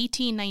 4th,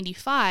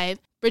 1895,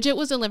 Bridget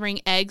was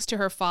delivering eggs to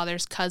her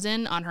father's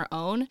cousin on her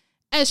own,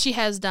 as she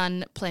has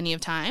done plenty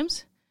of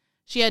times.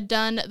 She had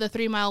done the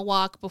 3-mile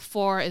walk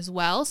before as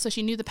well, so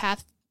she knew the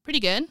path pretty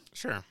good.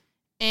 Sure.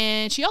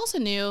 And she also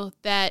knew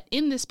that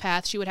in this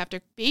path, she would have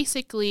to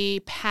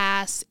basically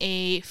pass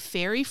a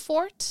fairy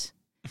fort.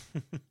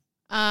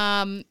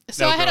 No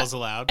girls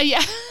allowed.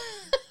 Yeah.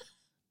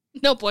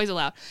 No boys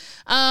allowed.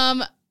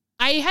 I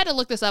had to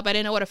look this up. I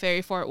didn't know what a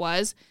fairy fort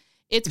was.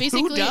 It's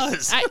basically... Who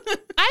does?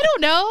 I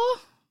don't know.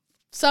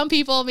 Some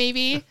people,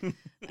 maybe.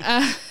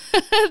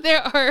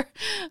 There are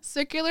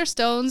circular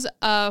stones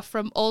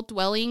from old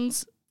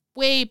dwellings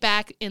way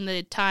back in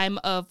the time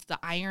of the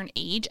Iron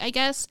Age, I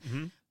guess.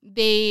 Mm-hmm.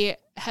 They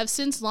have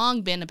since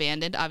long been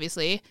abandoned,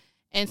 obviously.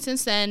 And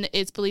since then,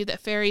 it's believed that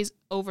fairies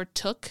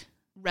overtook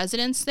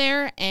residents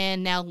there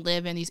and now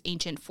live in these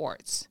ancient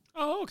forts.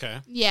 Oh, okay.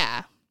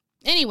 Yeah.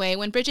 Anyway,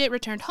 when Bridget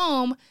returned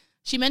home,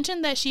 she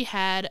mentioned that she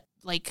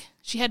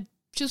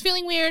was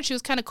feeling weird. She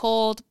was kind of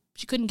cold.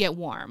 She couldn't get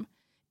warm.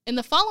 In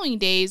the following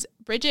days,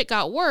 Bridget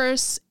got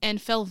worse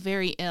and fell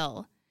very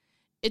ill.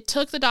 It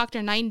took the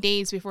doctor 9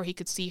 days before he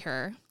could see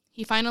her.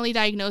 He finally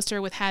diagnosed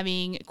her with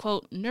having,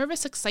 quote,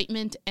 nervous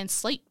excitement and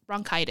slight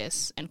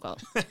bronchitis, end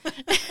quote.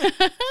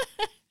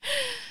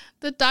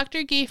 The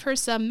doctor gave her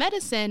some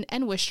medicine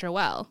and wished her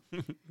well.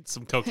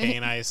 Some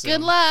cocaine, I assume.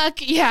 Good luck.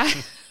 Yeah.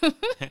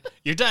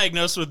 You're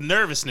diagnosed with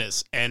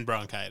nervousness and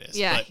bronchitis.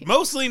 Yeah. But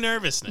mostly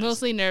nervousness.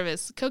 Mostly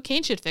nervous.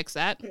 Cocaine should fix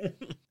that.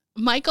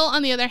 Michael,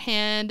 on the other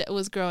hand,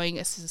 was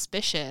growing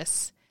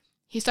suspicious.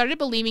 He started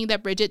believing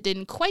that Bridget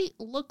didn't quite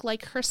look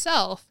like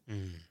herself.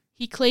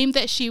 He claimed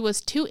that she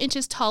was 2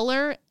 inches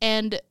taller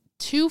and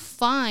too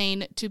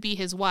fine to be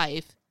his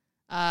wife.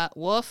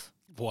 Woof.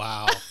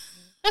 Wow.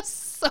 That's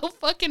so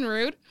fucking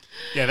rude.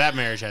 Yeah, that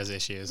marriage has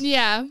issues.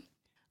 Yeah.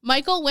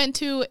 Michael went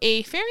to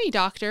a fairy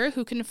doctor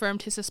who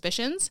confirmed his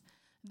suspicions.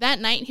 That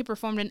night, he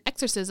performed an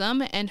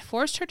exorcism and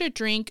forced her to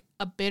drink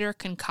a bitter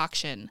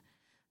concoction,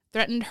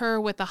 threatened her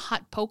with a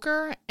hot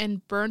poker,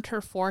 and burned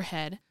her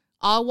forehead,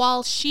 all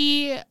while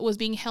she was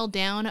being held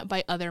down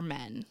by other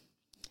men.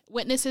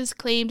 Witnesses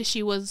claimed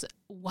she was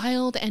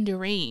wild and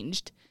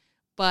deranged,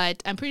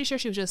 but I'm pretty sure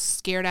she was just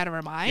scared out of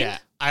her mind. Yeah,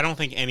 I don't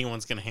think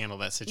anyone's going to handle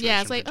that situation.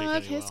 Yeah, it's like, oh,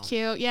 particularly it's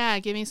cute. Yeah,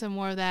 give me some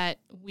more of that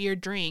weird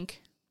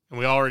drink. And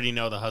we already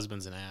know the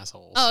husband's an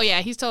asshole. Oh, yeah,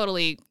 he's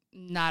totally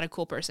not a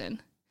cool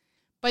person.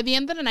 By the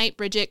end of the night,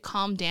 Bridget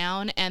calmed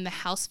down and the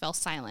house fell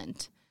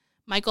silent.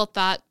 Michael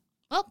thought,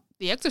 well,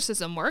 the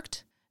exorcism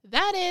worked.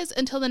 That is,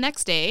 until the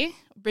next day,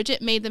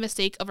 Bridget made the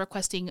mistake of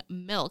requesting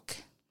milk,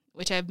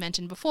 which I've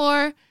mentioned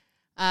before.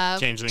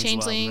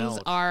 Changelings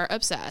are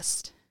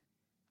obsessed.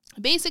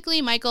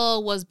 Basically,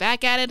 Michael was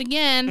back at it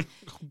again.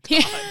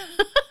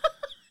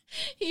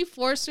 He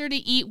forced her to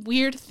eat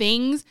weird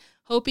things,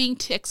 hoping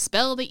to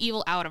expel the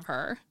evil out of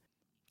her.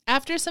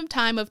 After some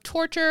time of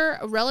torture,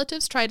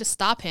 relatives tried to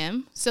stop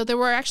him, so there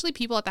were actually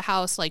people at the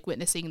house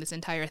witnessing this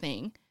entire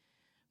thing.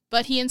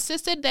 But he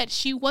insisted that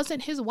she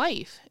wasn't his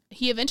wife.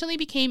 He eventually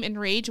became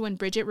enraged when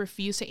Bridget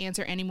refused to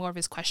answer any more of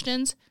his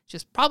questions. She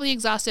was probably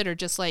exhausted or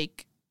just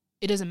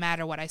it doesn't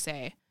matter what I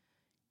say.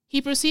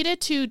 He proceeded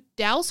to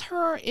douse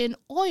her in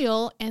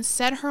oil and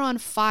set her on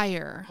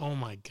fire. Oh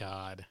my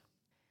God.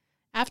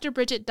 After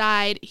Bridget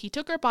died, he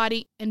took her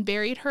body and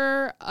buried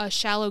her a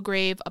shallow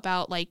grave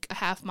about a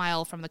half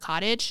mile from the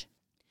cottage.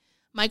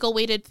 Michael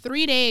waited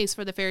 3 days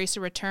for the fairies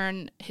to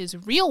return his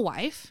real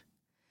wife,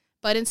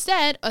 but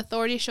instead,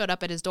 authorities showed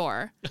up at his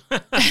door.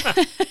 Not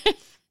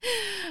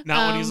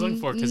what he was looking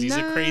for, because he's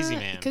a crazy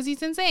man. Because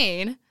he's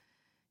insane.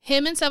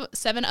 Him and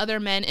 7 other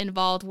men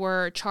involved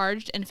were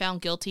charged and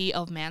found guilty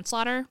of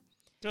manslaughter.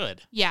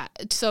 Good. Yeah,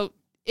 so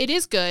it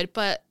is good,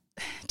 but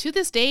to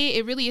this day,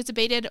 it really is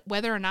debated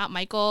whether or not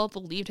Michael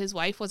believed his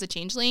wife was a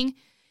changeling.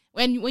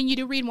 When you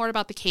do read more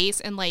about the case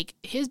and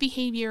his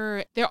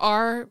behavior, there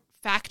are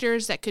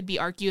factors that could be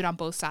argued on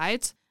both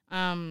sides.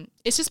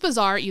 It's just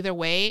bizarre either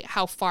way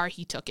how far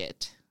he took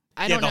it.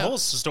 I don't know. The whole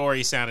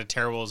story sounded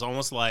terrible. It was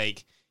almost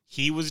like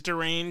he was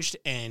deranged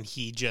and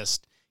he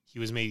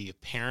was maybe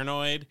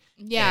paranoid.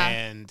 Yeah.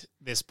 And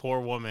this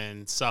poor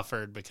woman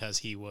suffered because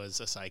he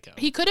was a psycho.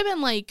 He could have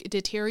been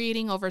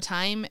deteriorating over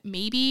time,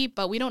 maybe,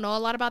 but we don't know a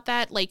lot about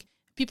that.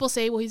 People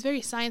say, well, he's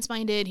very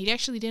science-minded. He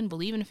actually didn't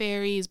believe in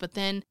fairies, but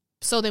then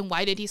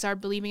why did he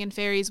start believing in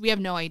fairies? We have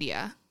no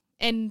idea.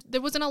 And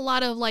there wasn't a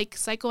lot of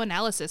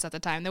psychoanalysis at the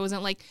time. There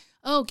wasn't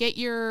oh, get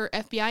your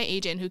FBI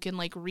agent who can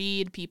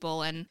read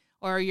people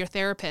or your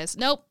therapist.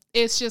 Nope.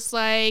 It's just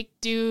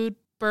dude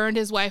burned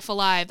his wife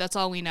alive. That's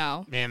all we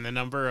know. Man, the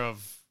number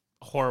of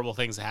horrible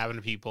things that happen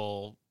to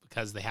people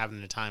because they happened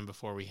in a time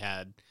before we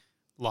had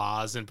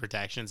laws and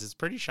protections is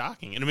pretty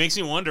shocking. And it makes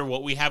me wonder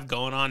what we have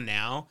going on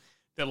now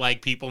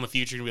that people in the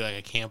future can be I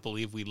can't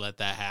believe we let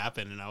that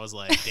happen. And I was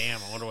like, damn,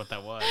 I wonder what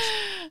that was.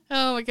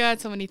 Oh my God,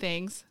 so many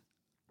things.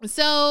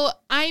 So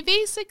I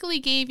basically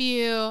gave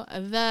you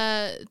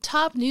the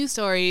top news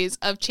stories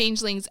of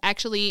changelings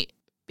actually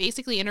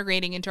basically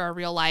integrating into our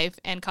real life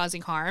and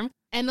causing harm,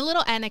 and a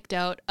little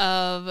anecdote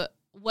of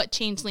what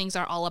changelings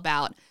are all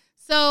about.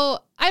 So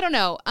I don't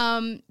know.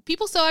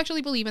 People still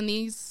actually believe in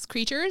these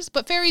creatures,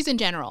 but fairies in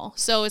general.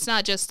 So it's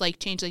not just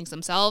changelings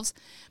themselves,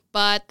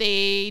 but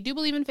they do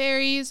believe in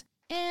fairies.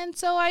 And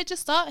so I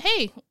just thought,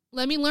 hey,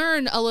 let me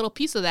learn a little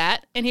piece of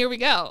that, and here we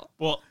go.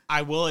 Well,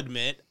 I will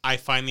admit, I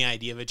find the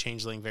idea of a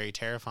changeling very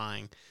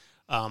terrifying.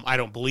 I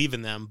don't believe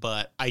in them,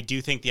 but I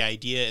do think the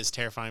idea is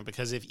terrifying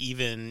because if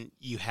even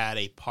you had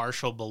a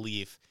partial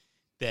belief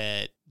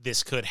that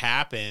this could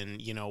happen,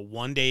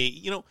 one day,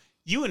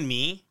 you and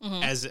me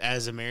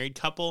as a married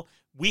couple,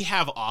 we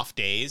have off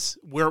days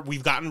where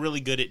we've gotten really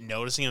good at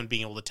noticing and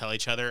being able to tell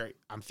each other,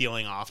 I'm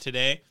feeling off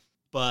today.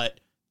 But,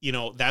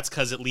 that's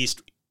because at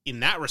least in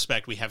that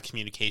respect, we have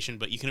communication.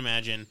 But you can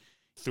imagine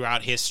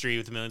throughout history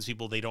with millions of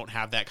people, they don't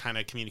have that kind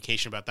of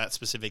communication about that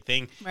specific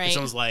thing. Right. And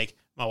someone's like,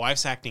 my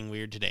wife's acting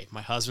weird today.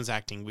 My husband's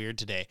acting weird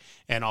today.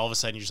 And all of a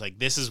sudden you're just like,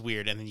 this is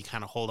weird. And then you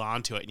kind of hold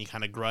on to it and you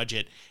kind of grudge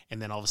it.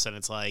 And then all of a sudden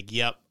it's like,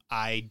 yep,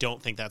 I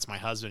don't think that's my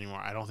husband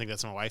anymore. I don't think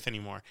that's my wife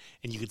anymore.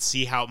 And you could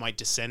see how it might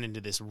descend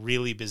into this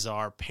really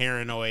bizarre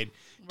paranoid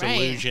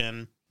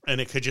delusion.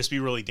 And it could just be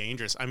really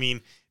dangerous. I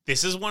mean,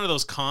 this is one of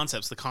those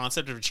concepts, the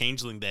concept of a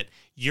changeling, that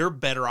you're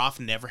better off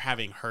never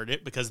having heard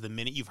it because the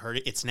minute you've heard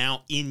it, it's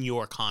now in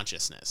your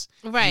consciousness.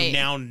 Right. You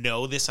now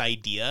know this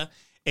idea.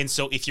 And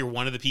so if you're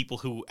one of the people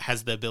who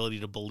has the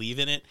ability to believe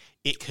in it,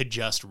 it could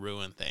just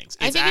ruin things.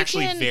 I It's think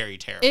actually very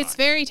terrifying. It's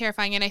very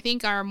terrifying. And I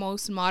think our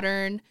most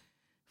modern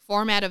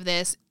format of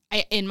this,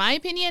 in my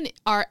opinion,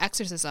 are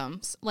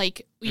exorcisms.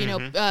 Like, you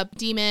know, a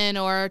demon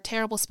or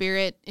terrible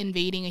spirit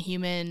invading a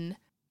human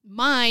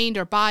mind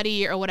or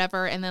body or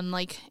whatever. And then,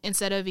 like,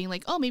 instead of being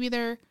like, oh, maybe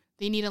they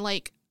need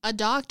a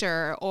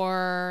doctor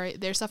or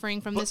they're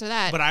suffering from this or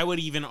that. But I would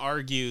even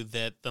argue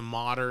that the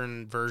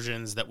modern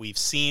versions that we've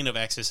seen of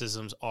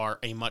exorcisms are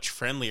a much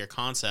friendlier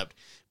concept,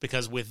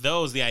 because with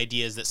those, the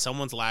idea is that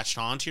someone's latched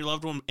onto your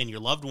loved one and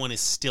your loved one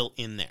is still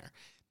in there.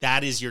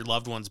 That is your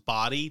loved one's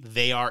body.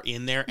 They are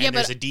in there, and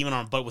there's a demon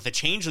on. But with a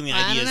changeling, the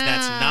idea is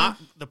that's not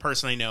the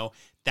person I know.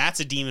 That's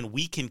a demon.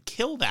 We can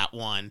kill that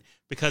one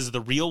because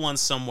the real one's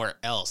somewhere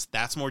else.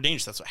 That's more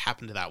dangerous. That's what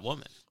happened to that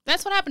woman.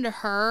 That's what happened to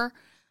her.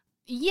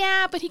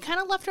 Yeah, but he kind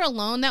of left her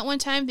alone that one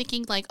time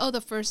thinking like, oh,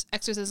 the first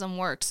exorcism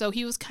worked. So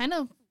he was kind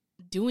of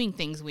doing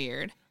things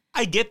weird.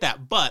 I get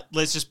that, but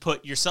let's just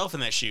put yourself in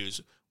that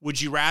shoes.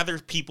 Would you rather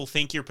people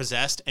think you're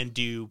possessed and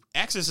do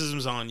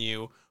exorcisms on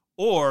you,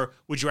 or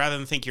would you rather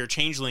them think you're a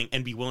changeling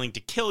and be willing to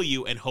kill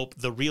you and hope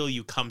the real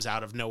you comes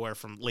out of nowhere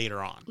from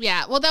later on?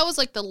 Yeah, well, that was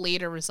like the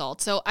later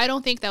result. So I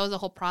don't think that was a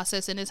whole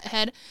process in his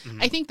head.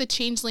 I think the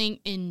changeling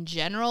in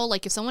general,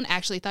 like if someone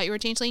actually thought you were a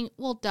changeling,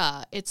 well,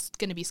 duh, it's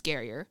going to be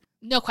scarier.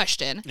 No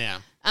question. Yeah.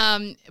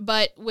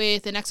 But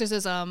with an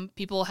exorcism,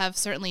 people have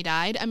certainly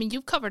died. I mean,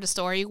 you've covered a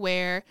story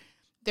where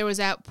there was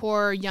that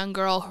poor young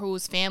girl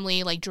whose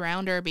family like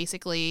drowned her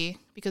basically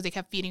because they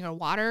kept feeding her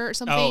water or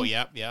something. Oh,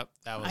 yep.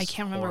 That was I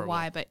can't remember horrible.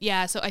 why, but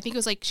yeah. So I think it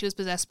was like she was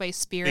possessed by a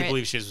spirit. I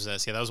believe she was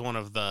possessed. Yeah, that was one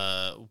of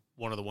the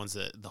ones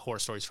that the horror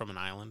stories from an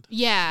island.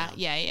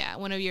 Yeah.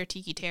 One of your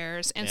tiki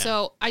terrors. And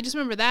so I just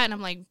remember that, and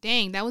I'm like,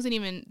 dang, that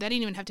didn't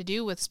even have to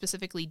do with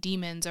specifically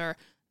demons or,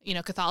 you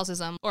know,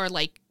 Catholicism or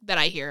like that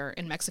I hear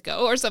in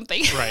Mexico or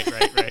something. Right.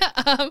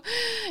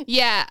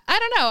 Yeah, I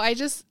don't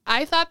know.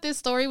 I thought this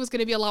story was going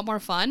to be a lot more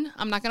fun.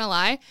 I'm not going to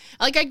lie.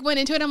 Like I went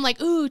into it, I'm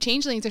like, ooh,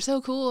 changelings are so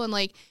cool. And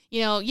like,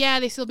 you know, yeah,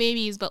 they steal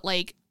babies, but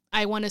like,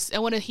 I want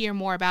to hear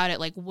more about it.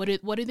 Like, what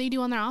do they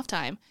do on their off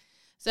time?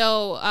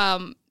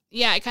 So,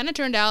 yeah, it kind of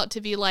turned out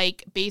to be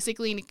like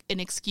basically an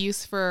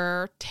excuse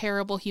for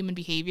terrible human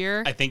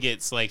behavior. I think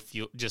it's like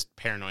just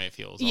paranoia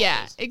fuels.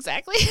 Yeah,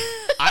 exactly.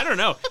 I don't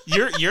know.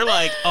 You're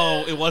like,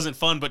 oh, it wasn't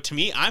fun, but to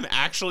me, I'm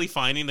actually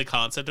finding the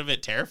concept of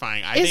it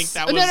terrifying. I think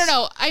that was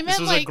no. I meant this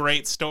was like a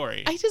great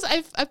story.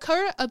 I've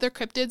covered other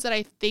cryptids that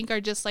I think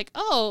are just like,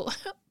 oh,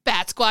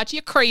 Bat Squatch,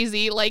 you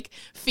crazy like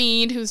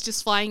fiend who's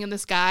just flying in the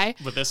sky.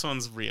 But this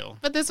one's real.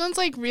 But this one's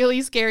like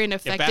really scary and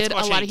affected a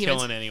lot ain't of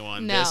humans. Killing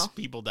anyone. No. This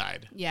people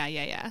died.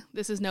 Yeah.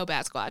 This is no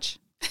Bat Squatch.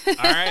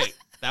 All right,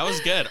 that was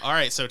good. All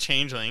right, so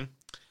changeling.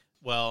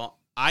 Well,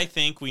 I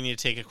think we need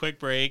to take a quick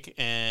break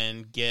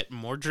and get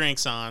more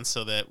drinks on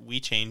so that we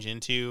change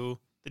into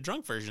the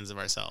drunk versions of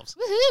ourselves.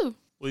 Woohoo!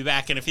 We'll be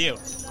back in a few.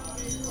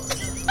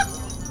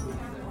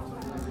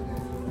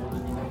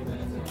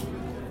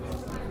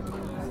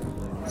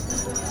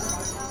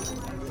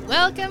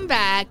 Welcome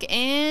back,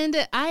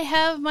 and I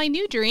have my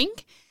new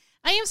drink.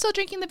 I am still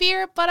drinking the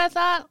beer, but I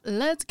thought,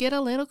 let's get a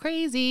little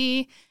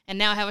crazy. And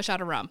now I have a shot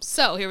of rum.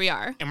 So here we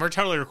are. And we're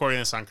totally recording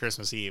this on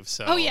Christmas Eve.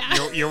 So oh,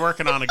 yeah. you're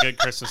working on a good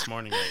Christmas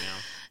morning right now.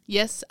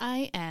 Yes,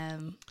 I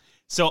am.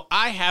 So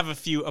I have a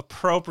few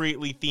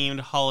appropriately themed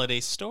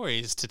holiday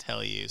stories to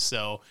tell you.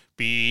 So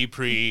be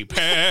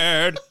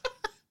prepared.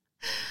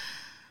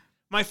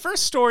 My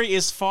first story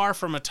is far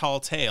from a tall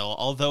tale,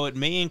 although it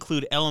may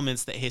include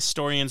elements that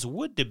historians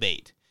would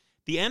debate.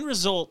 The end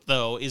result,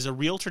 though, is a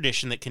real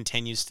tradition that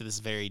continues to this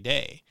very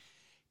day.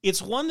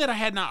 It's one that I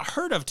had not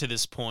heard of to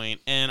this point,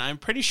 and I'm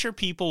pretty sure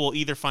people will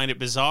either find it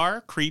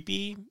bizarre,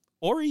 creepy,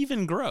 or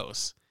even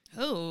gross.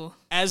 Oh.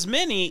 As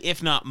many,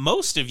 if not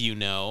most of you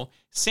know,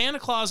 Santa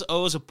Claus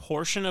owes a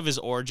portion of his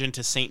origin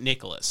to St.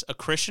 Nicholas, a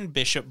Christian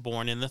bishop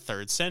born in the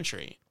 3rd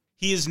century.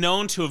 He is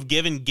known to have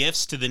given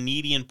gifts to the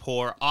needy and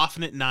poor,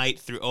 often at night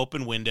through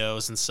open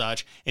windows and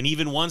such, and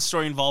even one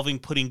story involving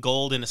putting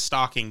gold in a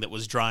stocking that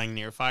was drying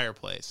near a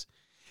fireplace.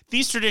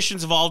 These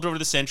traditions evolved over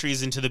the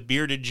centuries into the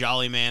bearded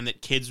jolly man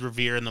that kids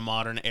revere in the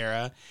modern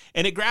era,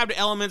 and it grabbed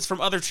elements from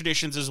other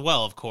traditions as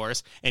well, of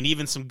course, and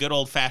even some good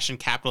old-fashioned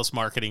capitalist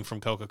marketing from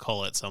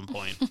Coca-Cola at some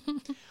point.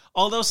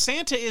 Although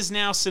Santa is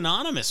now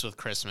synonymous with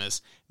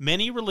Christmas,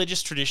 many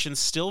religious traditions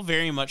still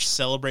very much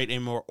celebrate a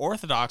more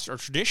orthodox or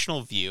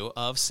traditional view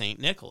of St.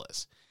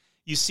 Nicholas.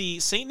 You see,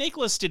 St.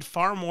 Nicholas did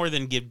far more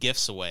than give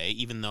gifts away,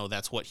 even though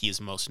that's what he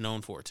is most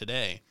known for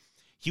today.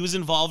 He was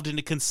involved in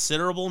a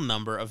considerable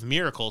number of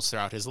miracles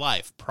throughout his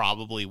life,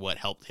 probably what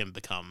helped him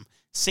become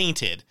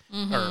sainted,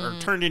 or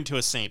turned into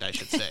a saint, I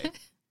should say.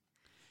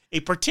 A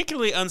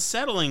particularly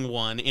unsettling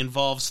one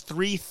involves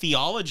 3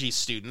 theology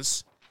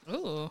students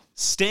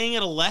staying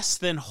at a less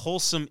than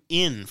wholesome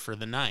inn for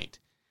the night.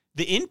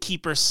 The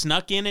innkeeper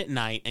snuck in at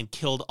night and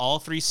killed all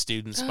 3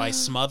 students by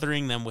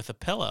smothering them with a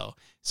pillow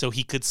so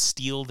he could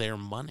steal their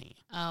money.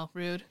 Oh,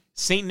 rude.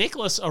 St.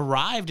 Nicholas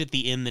arrived at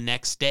the inn the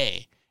next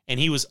day, and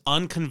he was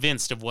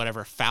unconvinced of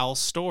whatever foul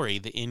story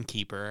the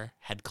innkeeper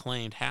had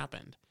claimed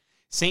happened.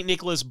 St.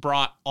 Nicholas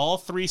brought all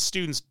 3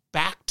 students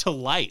back to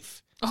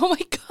life. Oh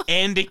my God.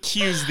 And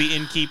accused the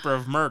innkeeper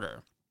of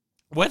murder.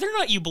 Whether or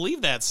not you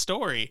believe that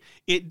story,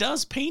 it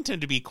does paint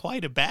him to be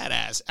quite a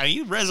badass. I mean,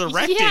 he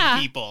resurrected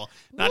people,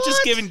 not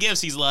just giving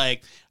gifts. He's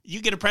like,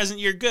 you get a present,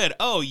 you're good.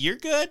 Oh, you're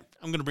good?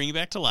 I'm going to bring you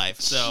back to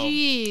life. So,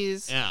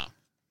 jeez. Yeah.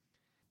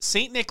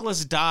 St.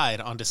 Nicholas died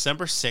on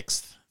December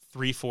 6th,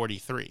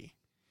 343.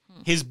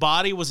 His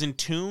body was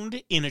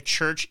entombed in a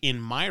church in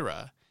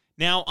Myra.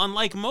 Now,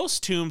 unlike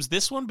most tombs,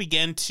 this one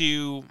began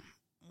to,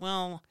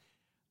 well,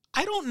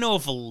 I don't know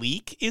if a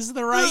leak is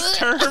the right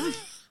term.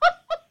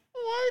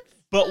 What?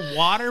 But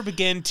water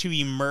began to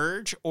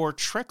emerge or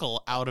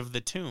trickle out of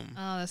the tomb.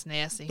 Oh, that's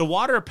nasty. The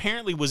water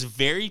apparently was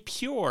very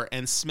pure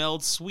and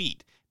smelled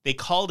sweet. They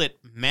called it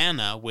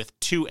manna with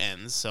 2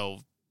 N's, so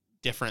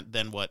different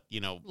than what,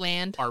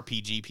 land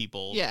RPG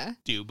people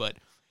do.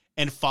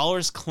 And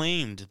followers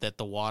claimed that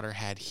the water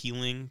had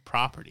healing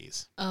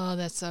properties. Oh,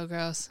 that's so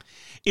gross.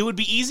 It would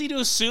be easy to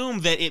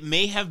assume that it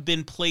may have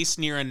been placed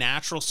near a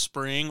natural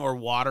spring or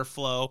water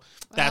flow.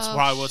 That's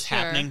probably what's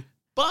happening.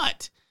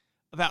 But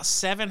about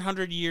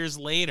 700 years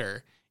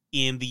later,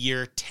 in the year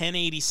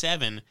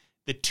 1087,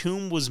 the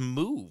tomb was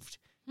moved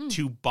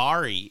to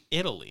Bari,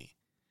 Italy.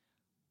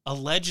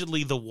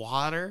 Allegedly, the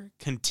water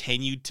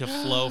continued to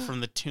flow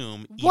from the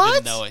tomb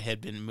even though it had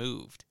been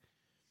moved.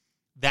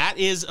 That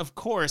is, of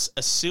course,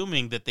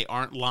 assuming that they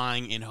aren't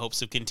lying in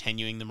hopes of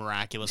continuing the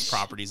miraculous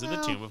properties of the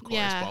tomb, of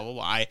course, blah, blah,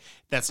 blah.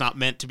 That's not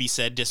meant to be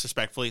said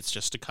disrespectfully. It's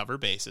just to cover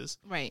bases.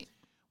 Right.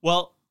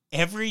 Well,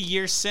 every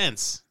year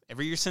since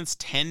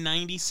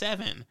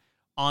 1097,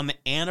 on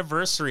the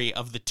anniversary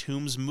of the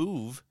tomb's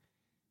move,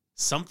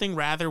 something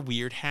rather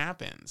weird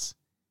happens.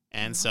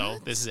 And so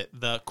this is it.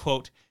 The,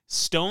 quote,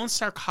 stone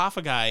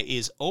sarcophagi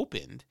is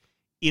opened.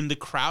 In the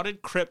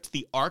crowded crypt,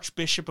 the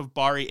Archbishop of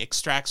Bari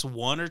extracts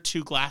 1 or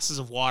 2 glasses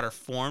of water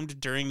formed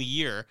during the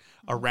year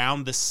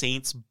around the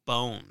saint's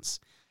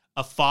bones.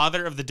 A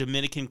father of the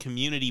Dominican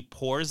community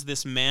pours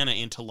this manna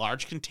into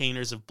large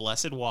containers of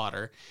blessed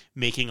water,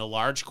 making a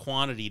large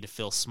quantity to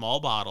fill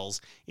small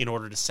bottles in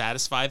order to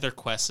satisfy their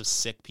quests of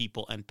sick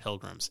people and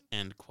pilgrims,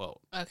 end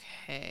quote.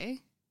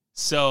 Okay.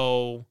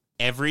 So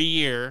every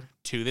year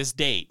to this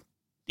date,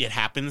 it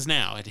happens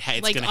now.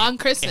 It's like on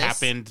Christmas. It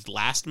happened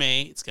last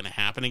May. It's going to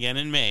happen again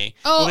in May.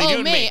 Oh, well, they do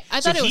in May. I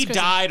thought it was he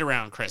Christmas. died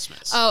around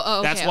Christmas. Oh,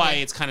 okay. That's why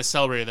it's kind of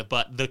celebrated.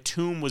 But the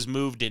tomb was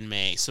moved in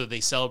May, so they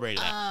celebrated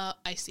that.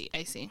 I see.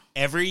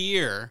 Every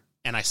year,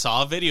 and I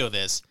saw a video of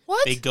this.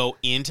 What? They go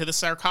into the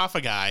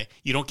sarcophagi.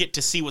 You don't get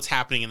to see what's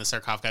happening in the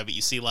sarcophagi, but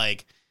you see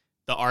like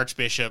the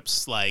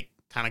archbishop's like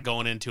kind of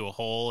going into a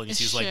hole, and you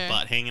see his like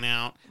butt hanging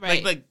out,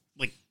 right? Like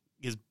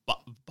his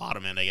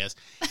bottom end, I guess.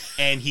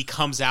 And he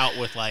comes out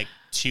with like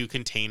 2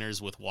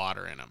 containers with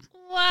water in them.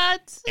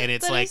 What? And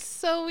it's that like is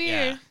so weird.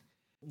 Yeah.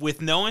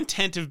 With no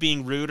intent of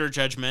being rude or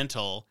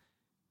judgmental,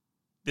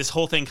 this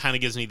whole thing kind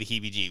of gives me the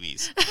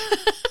heebie-jeebies.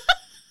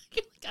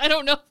 I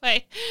don't know if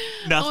I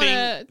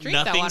nothing drink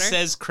that water.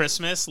 Says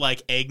Christmas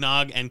like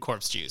eggnog and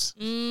corpse juice.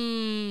 Give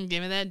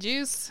me that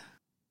juice.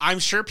 I'm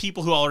sure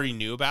people who already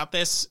knew about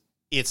this,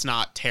 it's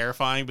not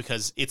terrifying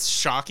because it's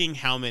shocking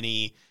how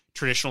many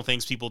traditional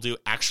things people do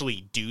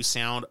actually do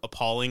sound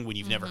appalling when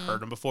you've never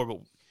heard them before. But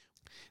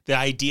the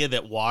idea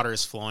that water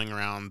is flowing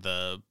around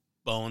the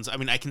bones, I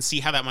mean, I can see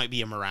how that might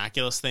be a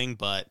miraculous thing,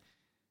 but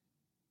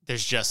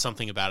there's just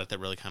something about it that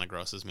really kind of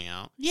grosses me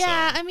out.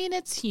 Yeah, so. I mean,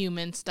 it's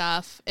human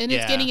stuff. And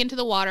it's getting into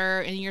the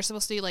water, and you're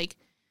supposed to, like,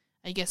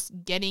 I guess,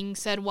 getting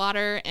said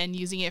water and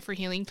using it for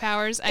healing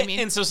powers. I mean,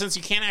 and so since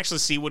you can't actually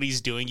see what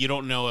he's doing, you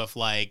don't know if,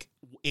 like,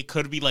 it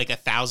could be like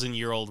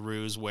 1,000-year-old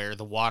ruse where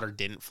the water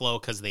didn't flow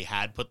because they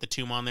had put the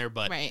tomb on there,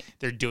 but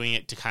they're doing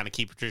it to kind of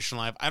keep a tradition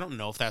alive. I don't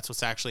know if that's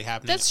what's actually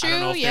happening. That's true, I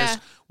don't know if there's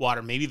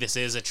water. Maybe this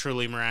is a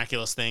truly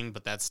miraculous thing,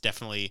 but that's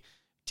definitely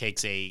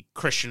takes a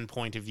Christian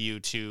point of view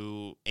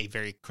to a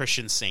very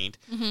Christian saint.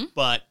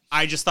 But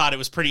I just thought it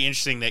was pretty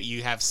interesting that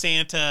you have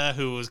Santa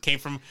who came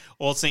from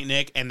Old St.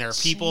 Nick, and there are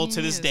people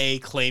to this day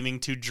claiming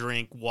to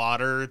drink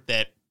water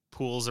that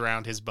pools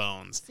around his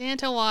bones.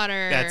 Santa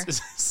water.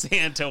 That's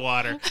Santa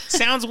water.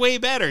 Sounds way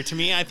better to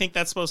me. I think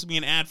that's supposed to be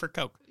an ad for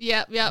Coke.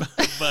 Yep.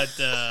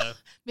 But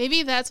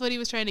maybe that's what he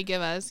was trying to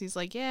give us. He's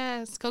like,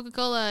 yeah, it's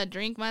Coca-Cola,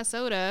 drink my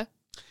soda.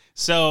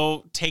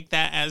 So take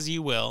that as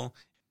you will.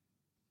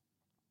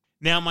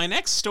 Now, my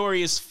next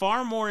story is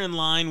far more in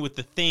line with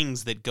the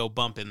things that go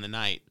bump in the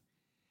night,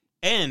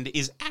 and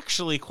is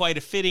actually quite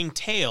a fitting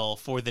tale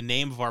for the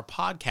name of our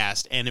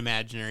podcast and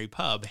imaginary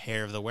pub,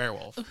 Hair of the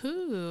Werewolf.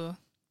 Ooh.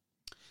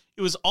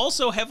 It was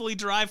also heavily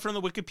derived from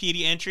the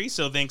Wikipedia entry,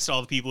 so thanks to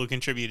all the people who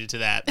contributed to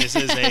that. This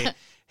is a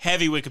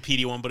heavy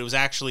Wikipedia one, but it was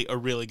actually a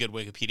really good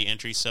Wikipedia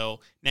entry,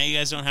 so now you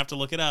guys don't have to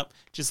look it up.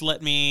 Just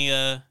let me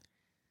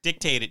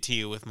dictate it to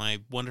you with my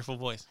wonderful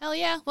voice. Hell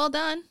yeah, well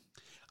done.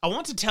 I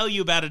want to tell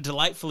you about a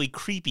delightfully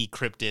creepy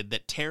cryptid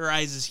that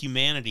terrorizes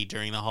humanity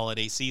during the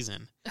holiday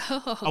season.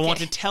 Oh, okay. I want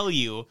to tell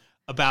you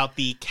about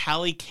the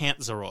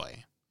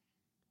Calicantharoi.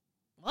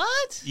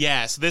 What?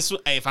 Yes, this,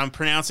 if I'm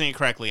pronouncing it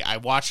correctly, I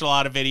watched a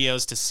lot of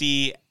videos to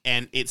see,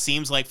 and it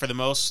seems like for the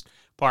most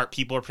part,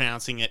 people are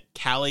pronouncing it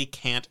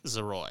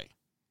Calicantzeroy.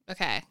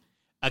 Okay.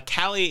 A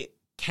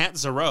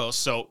Calicantzeros,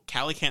 so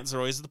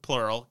Calicantzeroy is the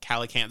plural,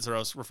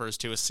 Calicantzeros refers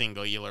to a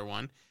singular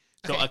one.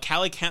 So Okay. a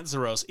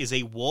Calicantzeros is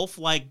a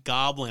wolf-like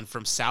goblin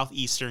from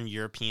southeastern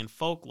European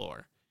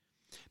folklore.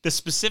 The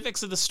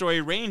specifics of the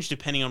story range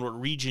depending on what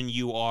region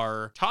you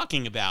are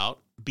talking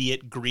about, be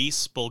it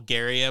Greece,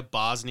 Bulgaria,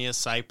 Bosnia,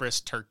 Cyprus,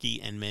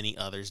 Turkey, and many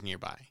others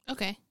nearby.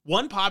 Okay.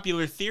 One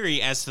popular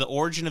theory as to the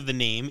origin of the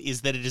name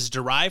is that it is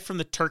derived from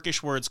the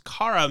Turkish words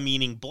kara,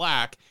 meaning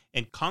black,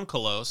 and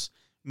konkolos,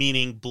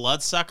 meaning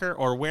bloodsucker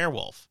or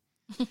werewolf.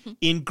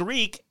 In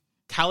Greek,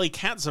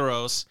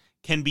 Calicantzeros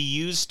can be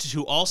used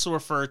to also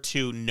refer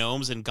to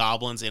gnomes and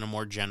goblins in a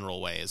more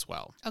general way as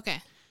well.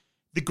 Okay.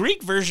 The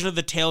Greek version of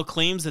the tale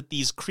claims that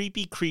these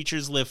creepy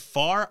creatures live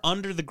far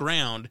under the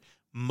ground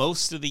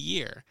most of the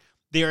year.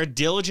 They are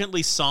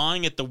diligently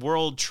sawing at the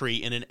world tree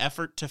in an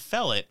effort to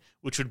fell it,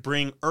 which would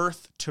bring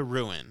Earth to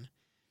ruin.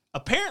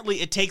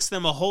 Apparently, it takes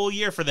them a whole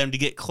year for them to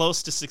get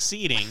close to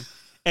succeeding,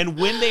 and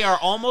when they are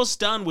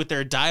almost done with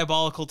their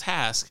diabolical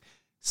task,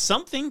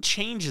 something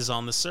changes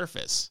on the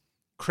surface.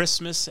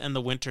 Christmas and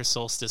the winter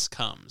solstice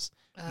comes.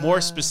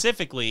 More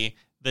specifically,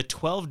 the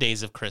 12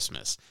 days of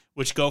Christmas,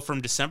 which go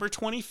from December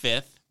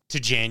 25th to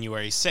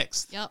January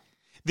 6th. Yep.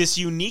 This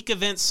unique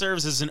event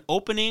serves as an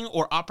opening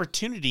or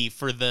opportunity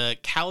for the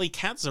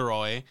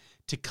Calicantzeroy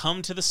to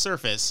come to the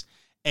surface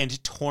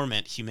and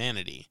torment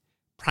humanity,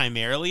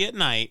 primarily at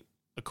night,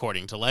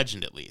 according to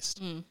legend at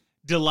least.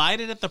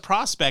 Delighted at the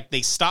prospect,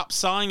 they stop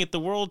sawing at the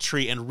world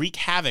tree and wreak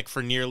havoc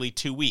for nearly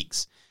 2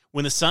 weeks.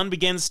 When the sun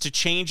begins to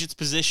change its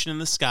position in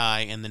the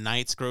sky and the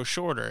nights grow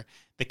shorter,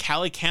 the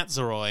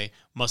Calicantzeroy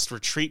must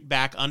retreat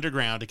back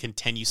underground to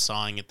continue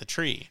sawing at the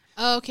tree.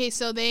 Okay,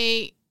 so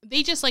they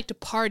just like to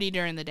party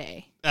during the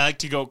day.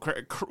 To go,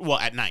 well,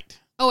 at night.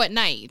 Oh, at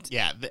night.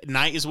 Yeah,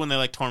 night is when they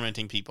like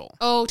tormenting people.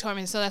 Oh,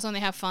 torment. So that's when they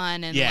have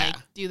fun and Yeah. like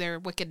do their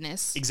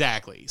wickedness.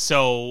 Exactly.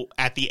 So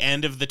at the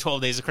end of the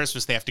 12 days of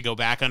Christmas, they have to go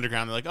back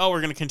underground. They're like, oh,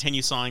 we're going to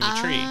continue sawing the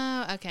tree.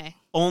 Okay.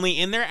 Only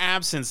in their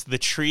absence, the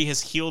tree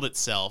has healed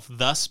itself,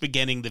 thus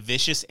beginning the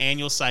vicious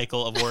annual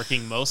cycle of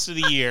working most of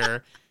the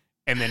year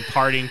and then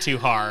partying too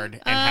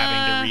hard and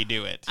having to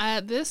redo it.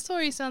 This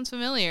story sounds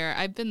familiar.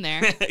 I've been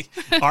there.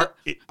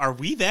 Are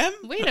we them?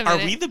 Wait a Are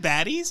minute. we the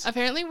baddies?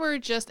 Apparently, we're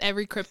just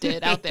every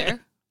cryptid out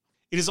there.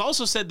 It is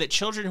also said that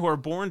children who are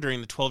born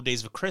during the 12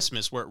 days of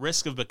Christmas were at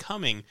risk of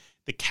becoming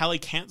the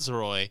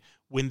Calicantzeroy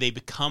when they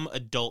become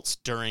adults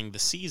during the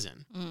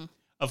season.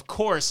 Of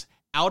course,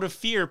 out of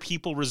fear,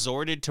 people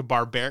resorted to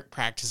barbaric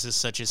practices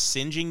such as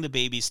singeing the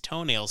baby's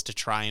toenails to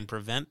try and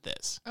prevent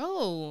this.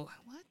 Oh,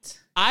 what?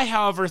 I,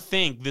 however,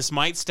 think this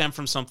might stem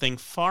from something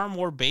far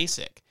more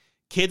basic.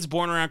 Kids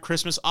born around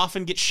Christmas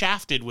often get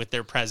shafted with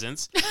their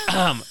presents.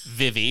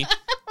 Vivi.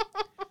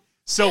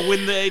 So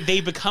when they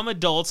become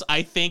adults,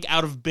 I think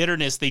out of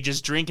bitterness, they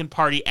just drink and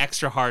party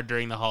extra hard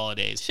during the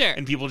holidays. Sure.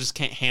 And people just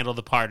can't handle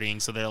the partying,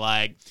 so they're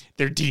like,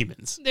 they're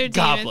demons. They're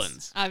goblins.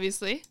 demons,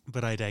 obviously.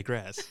 But I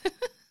digress.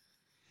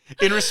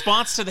 In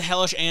response to the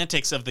hellish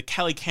antics of the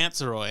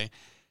Calicantzeroy,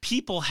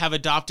 people have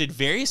adopted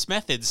various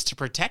methods to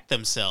protect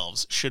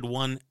themselves should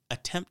one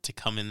attempt to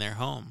come in their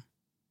home.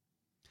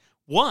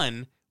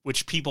 One,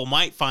 which people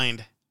might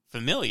find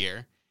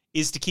familiar,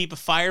 is to keep a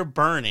fire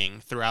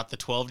burning throughout the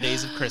 12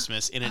 days of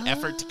Christmas in an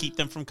effort to keep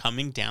them from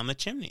coming down the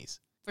chimneys.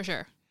 For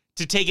sure.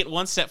 To take it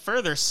one step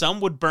further, some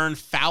would burn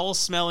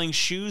foul-smelling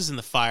shoes in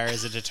the fire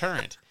as a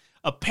deterrent.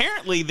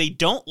 Apparently, they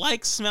don't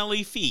like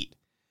smelly feet.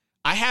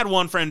 I had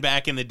one friend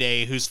back in the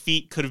day whose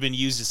feet could have been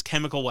used as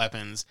chemical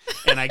weapons,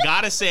 and I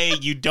gotta say,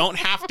 you don't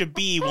have to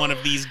be one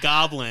of these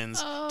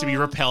goblins to be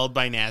repelled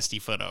by nasty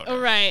foot odor. Oh,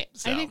 right.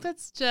 So. I think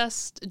that's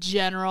just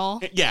general.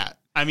 Yeah.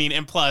 I mean,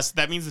 and plus,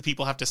 that means that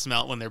people have to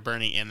smell it when they're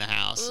burning in the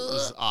house.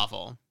 This is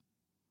awful.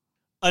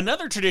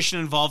 Another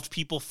tradition involved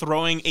people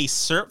throwing a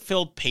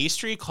syrup-filled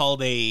pastry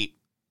called a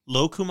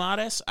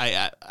locumatis.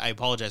 I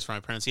apologize for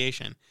my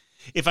pronunciation.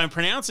 If I'm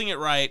pronouncing it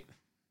right,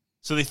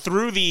 so they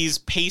threw these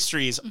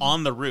pastries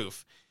on the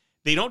roof.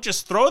 They don't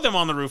just throw them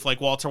on the roof like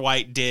Walter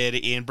White did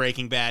in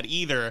Breaking Bad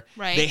either.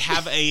 Right. They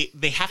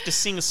have to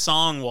sing a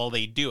song while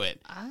they do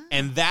it.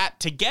 And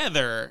that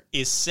together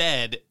is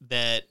said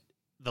that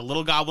the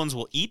little goblins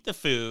will eat the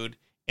food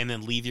and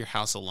then leave your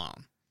house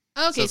alone.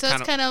 Okay, so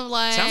it's kind of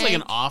like... Sounds like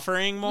an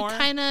offering more. We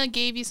kind of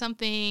gave you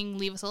something,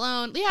 leave us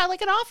alone. Yeah,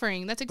 like an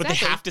offering. That's exactly. But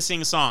they have to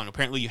sing a song.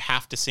 Apparently, you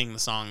have to sing the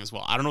song as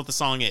well. I don't know what the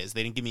song is.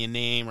 They didn't give me a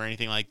name or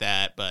anything like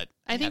that, but...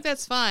 I think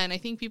that's fun. I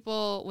think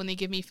people, when they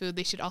give me food,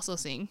 they should also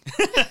sing.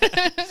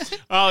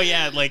 Oh,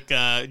 yeah, like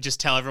just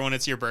tell everyone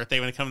it's your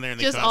birthday when they come there and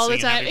they just come out all the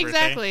singing time. happy birthday.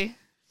 Exactly.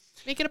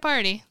 Make it a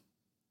party.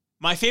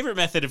 My favorite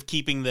method of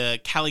keeping the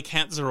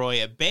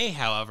Calicantzeroy at bay,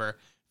 however,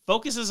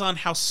 focuses on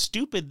how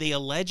stupid they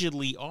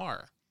allegedly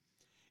are.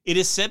 It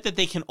is said that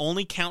they can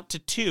only count to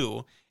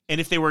 2, And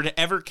if they were to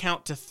ever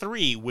count to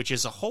 3, which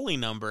is a holy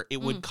number,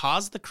 it would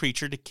cause the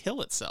creature to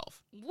kill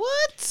itself.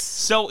 What?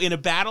 So in a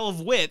battle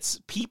of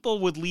wits, people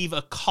would leave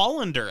a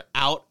colander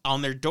out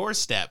on their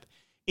doorstep.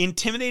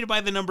 Intimidated by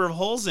the number of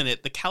holes in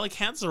it, the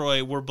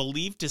Kalikantzaroi were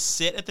believed to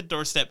sit at the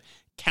doorstep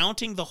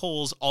counting the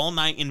holes all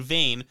night in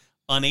vain,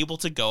 unable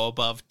to go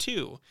above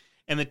 2.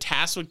 And the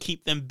task would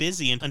keep them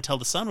busy until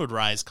the sun would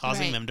rise,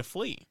 causing them to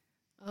flee.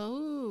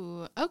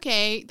 Oh,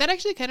 okay. That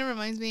actually kind of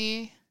reminds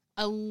me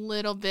a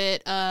little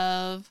bit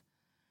of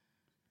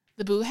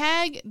the Boo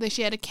Hag. That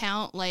she had to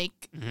count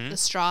like the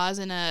straws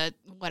in a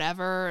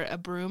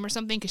broom or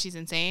something because she's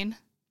insane.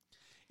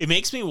 It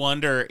makes me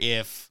wonder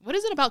if... What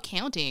is it about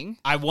counting?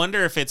 I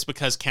wonder if it's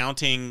because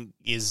counting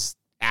is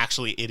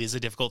actually, it is a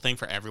difficult thing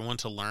for everyone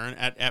to learn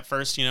at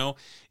first, you know,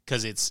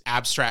 because it's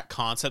abstract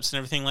concepts and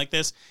everything like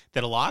this,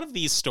 that a lot of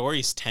these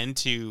stories tend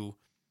to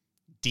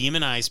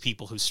demonize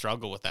people who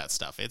struggle with that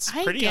stuff. It's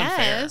pretty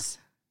unfair.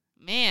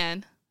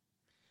 Man.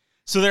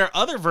 So there are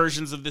other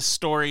versions of this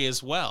story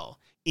as well.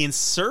 In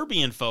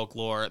Serbian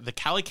folklore, the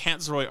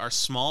Kalikantzaroi are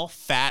small,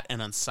 fat,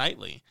 and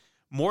unsightly,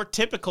 more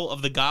typical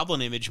of the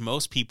goblin image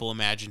most people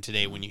imagine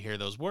today when you hear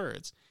those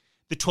words.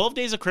 The 12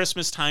 days of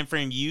Christmas time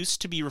frame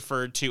used to be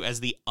referred to as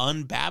the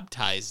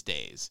unbaptized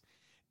days.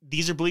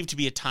 These are believed to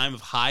be a time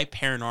of high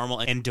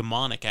paranormal and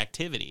demonic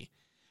activity.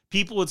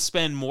 People would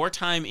spend more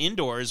time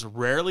indoors,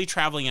 rarely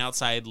traveling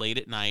outside late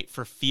at night,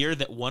 for fear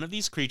that one of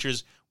these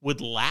creatures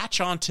would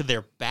latch onto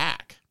their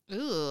back.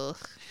 Ugh.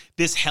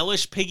 This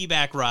hellish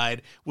piggyback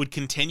ride would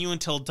continue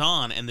until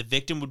dawn, and the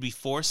victim would be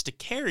forced to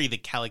carry the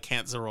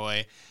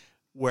Kalikantzaroi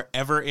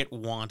wherever it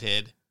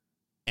wanted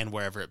and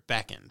wherever it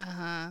beckoned.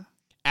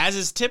 As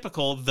is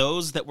typical,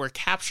 those that were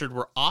captured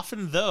were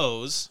often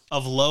those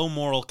of low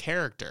moral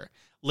character.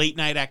 Late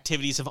night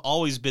activities have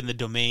always been the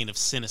domain of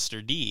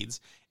sinister deeds,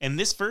 and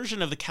this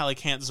version of the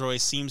Kalikantzaroi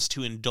seems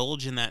to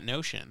indulge in that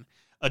notion.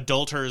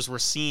 Adulterers were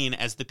seen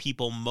as the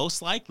people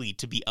most likely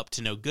to be up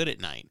to no good at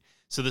night,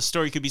 so the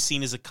story could be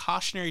seen as a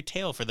cautionary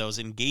tale for those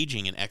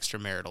engaging in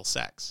extramarital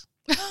sex.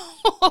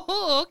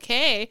 Oh,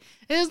 okay.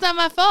 It's not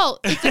my fault.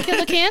 It's a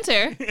killer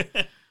cancer.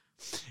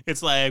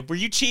 It's like, were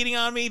you cheating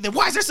on me? Then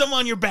why is there someone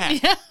on your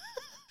back? Yeah.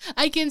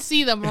 I can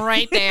see them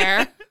right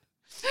there.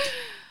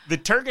 The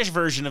Turkish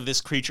version of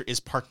this creature is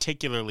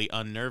particularly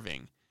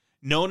unnerving.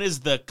 Known as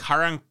the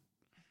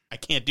I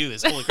can't do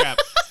this, holy crap.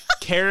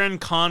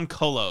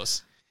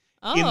 Karankonkolos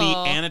in the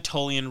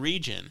Anatolian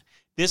region.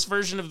 This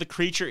version of the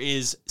creature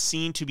is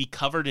seen to be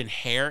covered in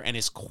hair and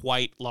is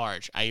quite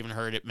large. I even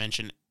heard it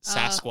mentioned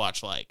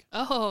Sasquatch-like.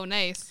 Oh,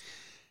 nice.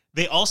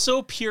 They also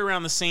appear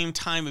around the same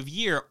time of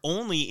year,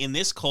 only in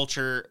this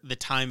culture the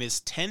time is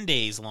 10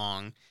 days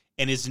long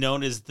and is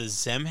known as the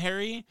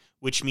Zemheri,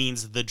 which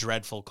means the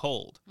dreadful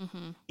cold.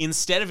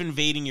 Instead of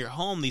invading your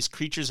home, these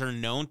creatures are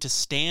known to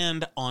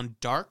stand on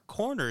dark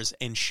corners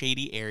and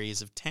shady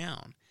areas of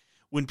town.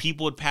 When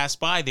people would pass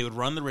by, they would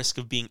run the risk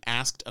of being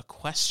asked a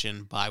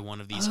question by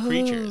one of these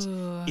creatures.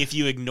 If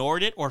you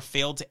ignored it or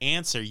failed to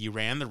answer, you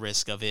ran the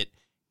risk of it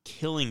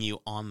killing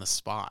you on the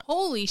spot.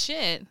 Holy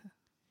shit.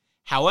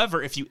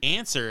 However, if you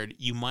answered,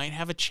 you might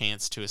have a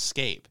chance to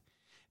escape.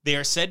 They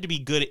are said to be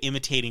good at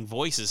imitating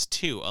voices,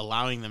 too,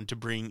 allowing them to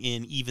bring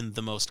in even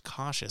the most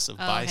cautious of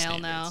bystanders.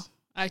 Oh, hell no.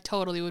 I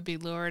totally would be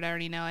lured. I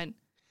already know it.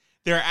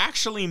 There are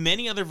actually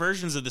many other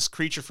versions of this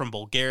creature from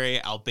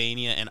Bulgaria,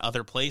 Albania, and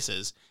other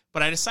places,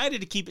 but I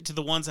decided to keep it to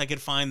the ones I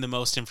could find the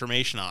most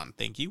information on.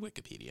 Thank you,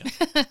 Wikipedia.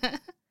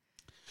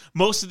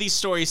 Most of these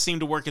stories seem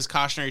to work as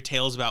cautionary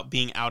tales about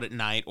being out at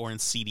night or in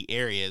seedy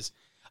areas.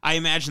 I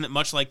imagine that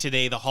much like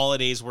today, the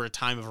holidays were a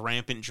time of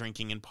rampant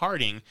drinking and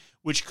partying,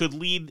 which could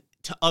lead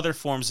to other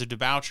forms of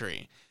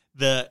debauchery.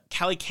 The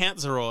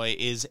Kalikantzaroi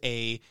is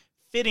a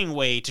fitting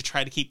way to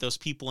try to keep those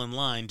people in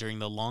line during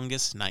the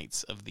longest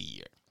nights of the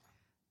year.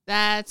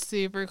 That's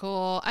super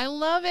cool. I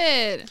love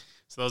it.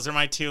 So those are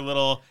my two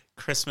little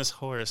Christmas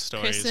horror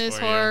stories. Christmas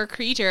horror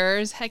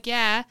creatures. Heck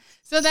yeah.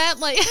 So that,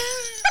 like,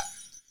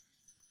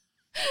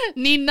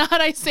 need not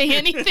I say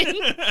anything?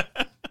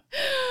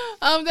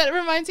 That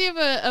reminds me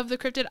of the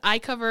cryptid I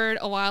covered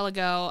a while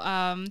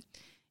ago.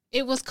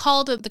 It was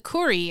called the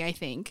Kuri, I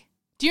think.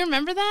 Do you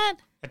remember that?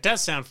 It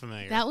does sound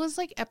familiar. That was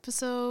like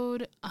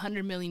episode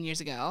 100 million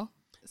years ago.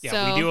 Yeah,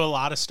 so, we do a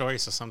lot of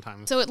stories, so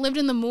sometimes. So it lived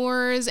in the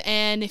moors,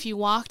 and if you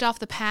walked off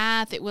the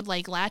path, it would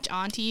like latch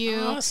onto you.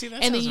 Oh, see,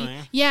 that and sounds then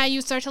familiar. yeah,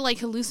 you start to like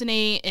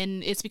hallucinate,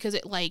 and it's because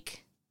it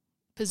like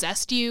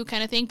possessed you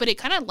kind of thing, but it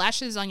kind of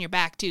lashes on your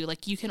back too.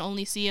 Like you can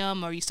only see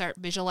them or you start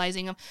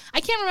visualizing them.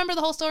 I can't remember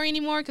the whole story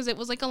anymore because it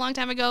was like a long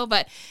time ago,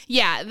 but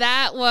yeah,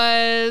 that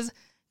was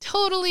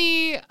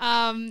totally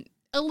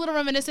a little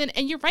reminiscent.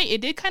 And you're right,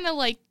 it did kind of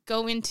like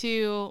go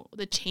into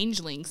the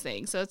changelings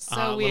thing, so it's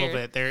so weird. A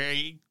little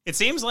bit. It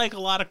seems like a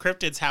lot of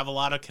cryptids have a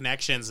lot of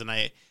connections, and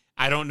I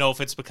don't know if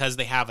it's because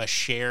they have a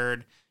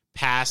shared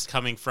past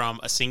coming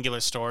from a singular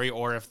story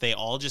or if they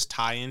all just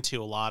tie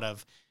into a lot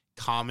of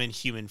common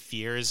human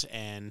fears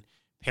and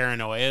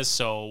paranoias.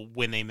 So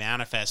when they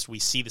manifest, we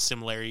see the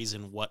similarities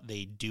in what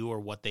they do or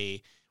what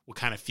they what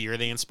kind of fear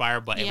they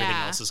inspire, but everything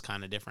Yeah. else is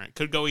kind of different.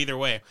 Could go either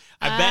way.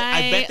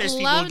 I bet there's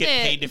people who loved get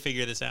it. paid to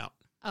figure this out.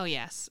 Oh,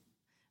 yes.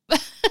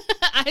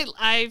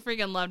 I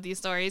freaking love these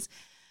stories.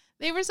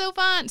 They were so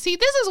fun. See,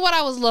 this is what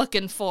I was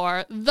looking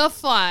for. The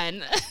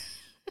fun.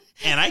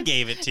 And I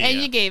gave it to And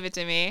you. you gave it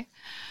to me.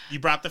 You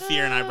brought the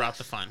fear and I brought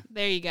the fun.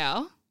 There you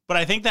go. But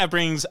I think that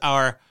brings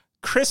our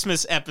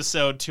Christmas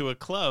episode to a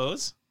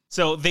close.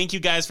 So thank you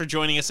guys for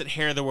joining us at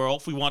Hair of the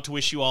World. We want to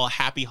wish you all a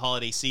happy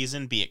holiday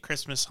season, be it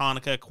Christmas,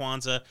 Hanukkah,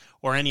 Kwanzaa,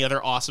 or any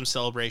other awesome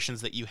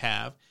celebrations that you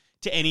have.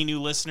 To any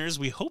new listeners,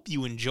 we hope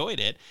you enjoyed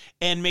it.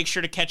 And make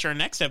sure to catch our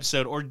next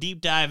episode or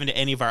deep dive into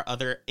any of our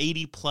other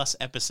 80-plus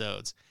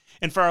episodes.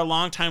 And for our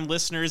longtime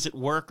listeners at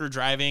work or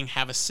driving,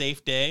 have a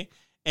safe day.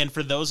 And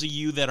for those of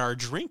you that are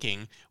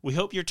drinking, we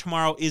hope your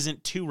tomorrow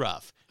isn't too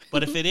rough.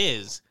 But if it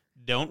is,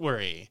 don't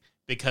worry,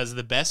 because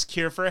the best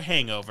cure for a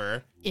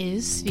hangover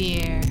Is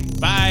fear.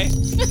 Bye.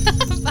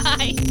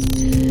 Bye.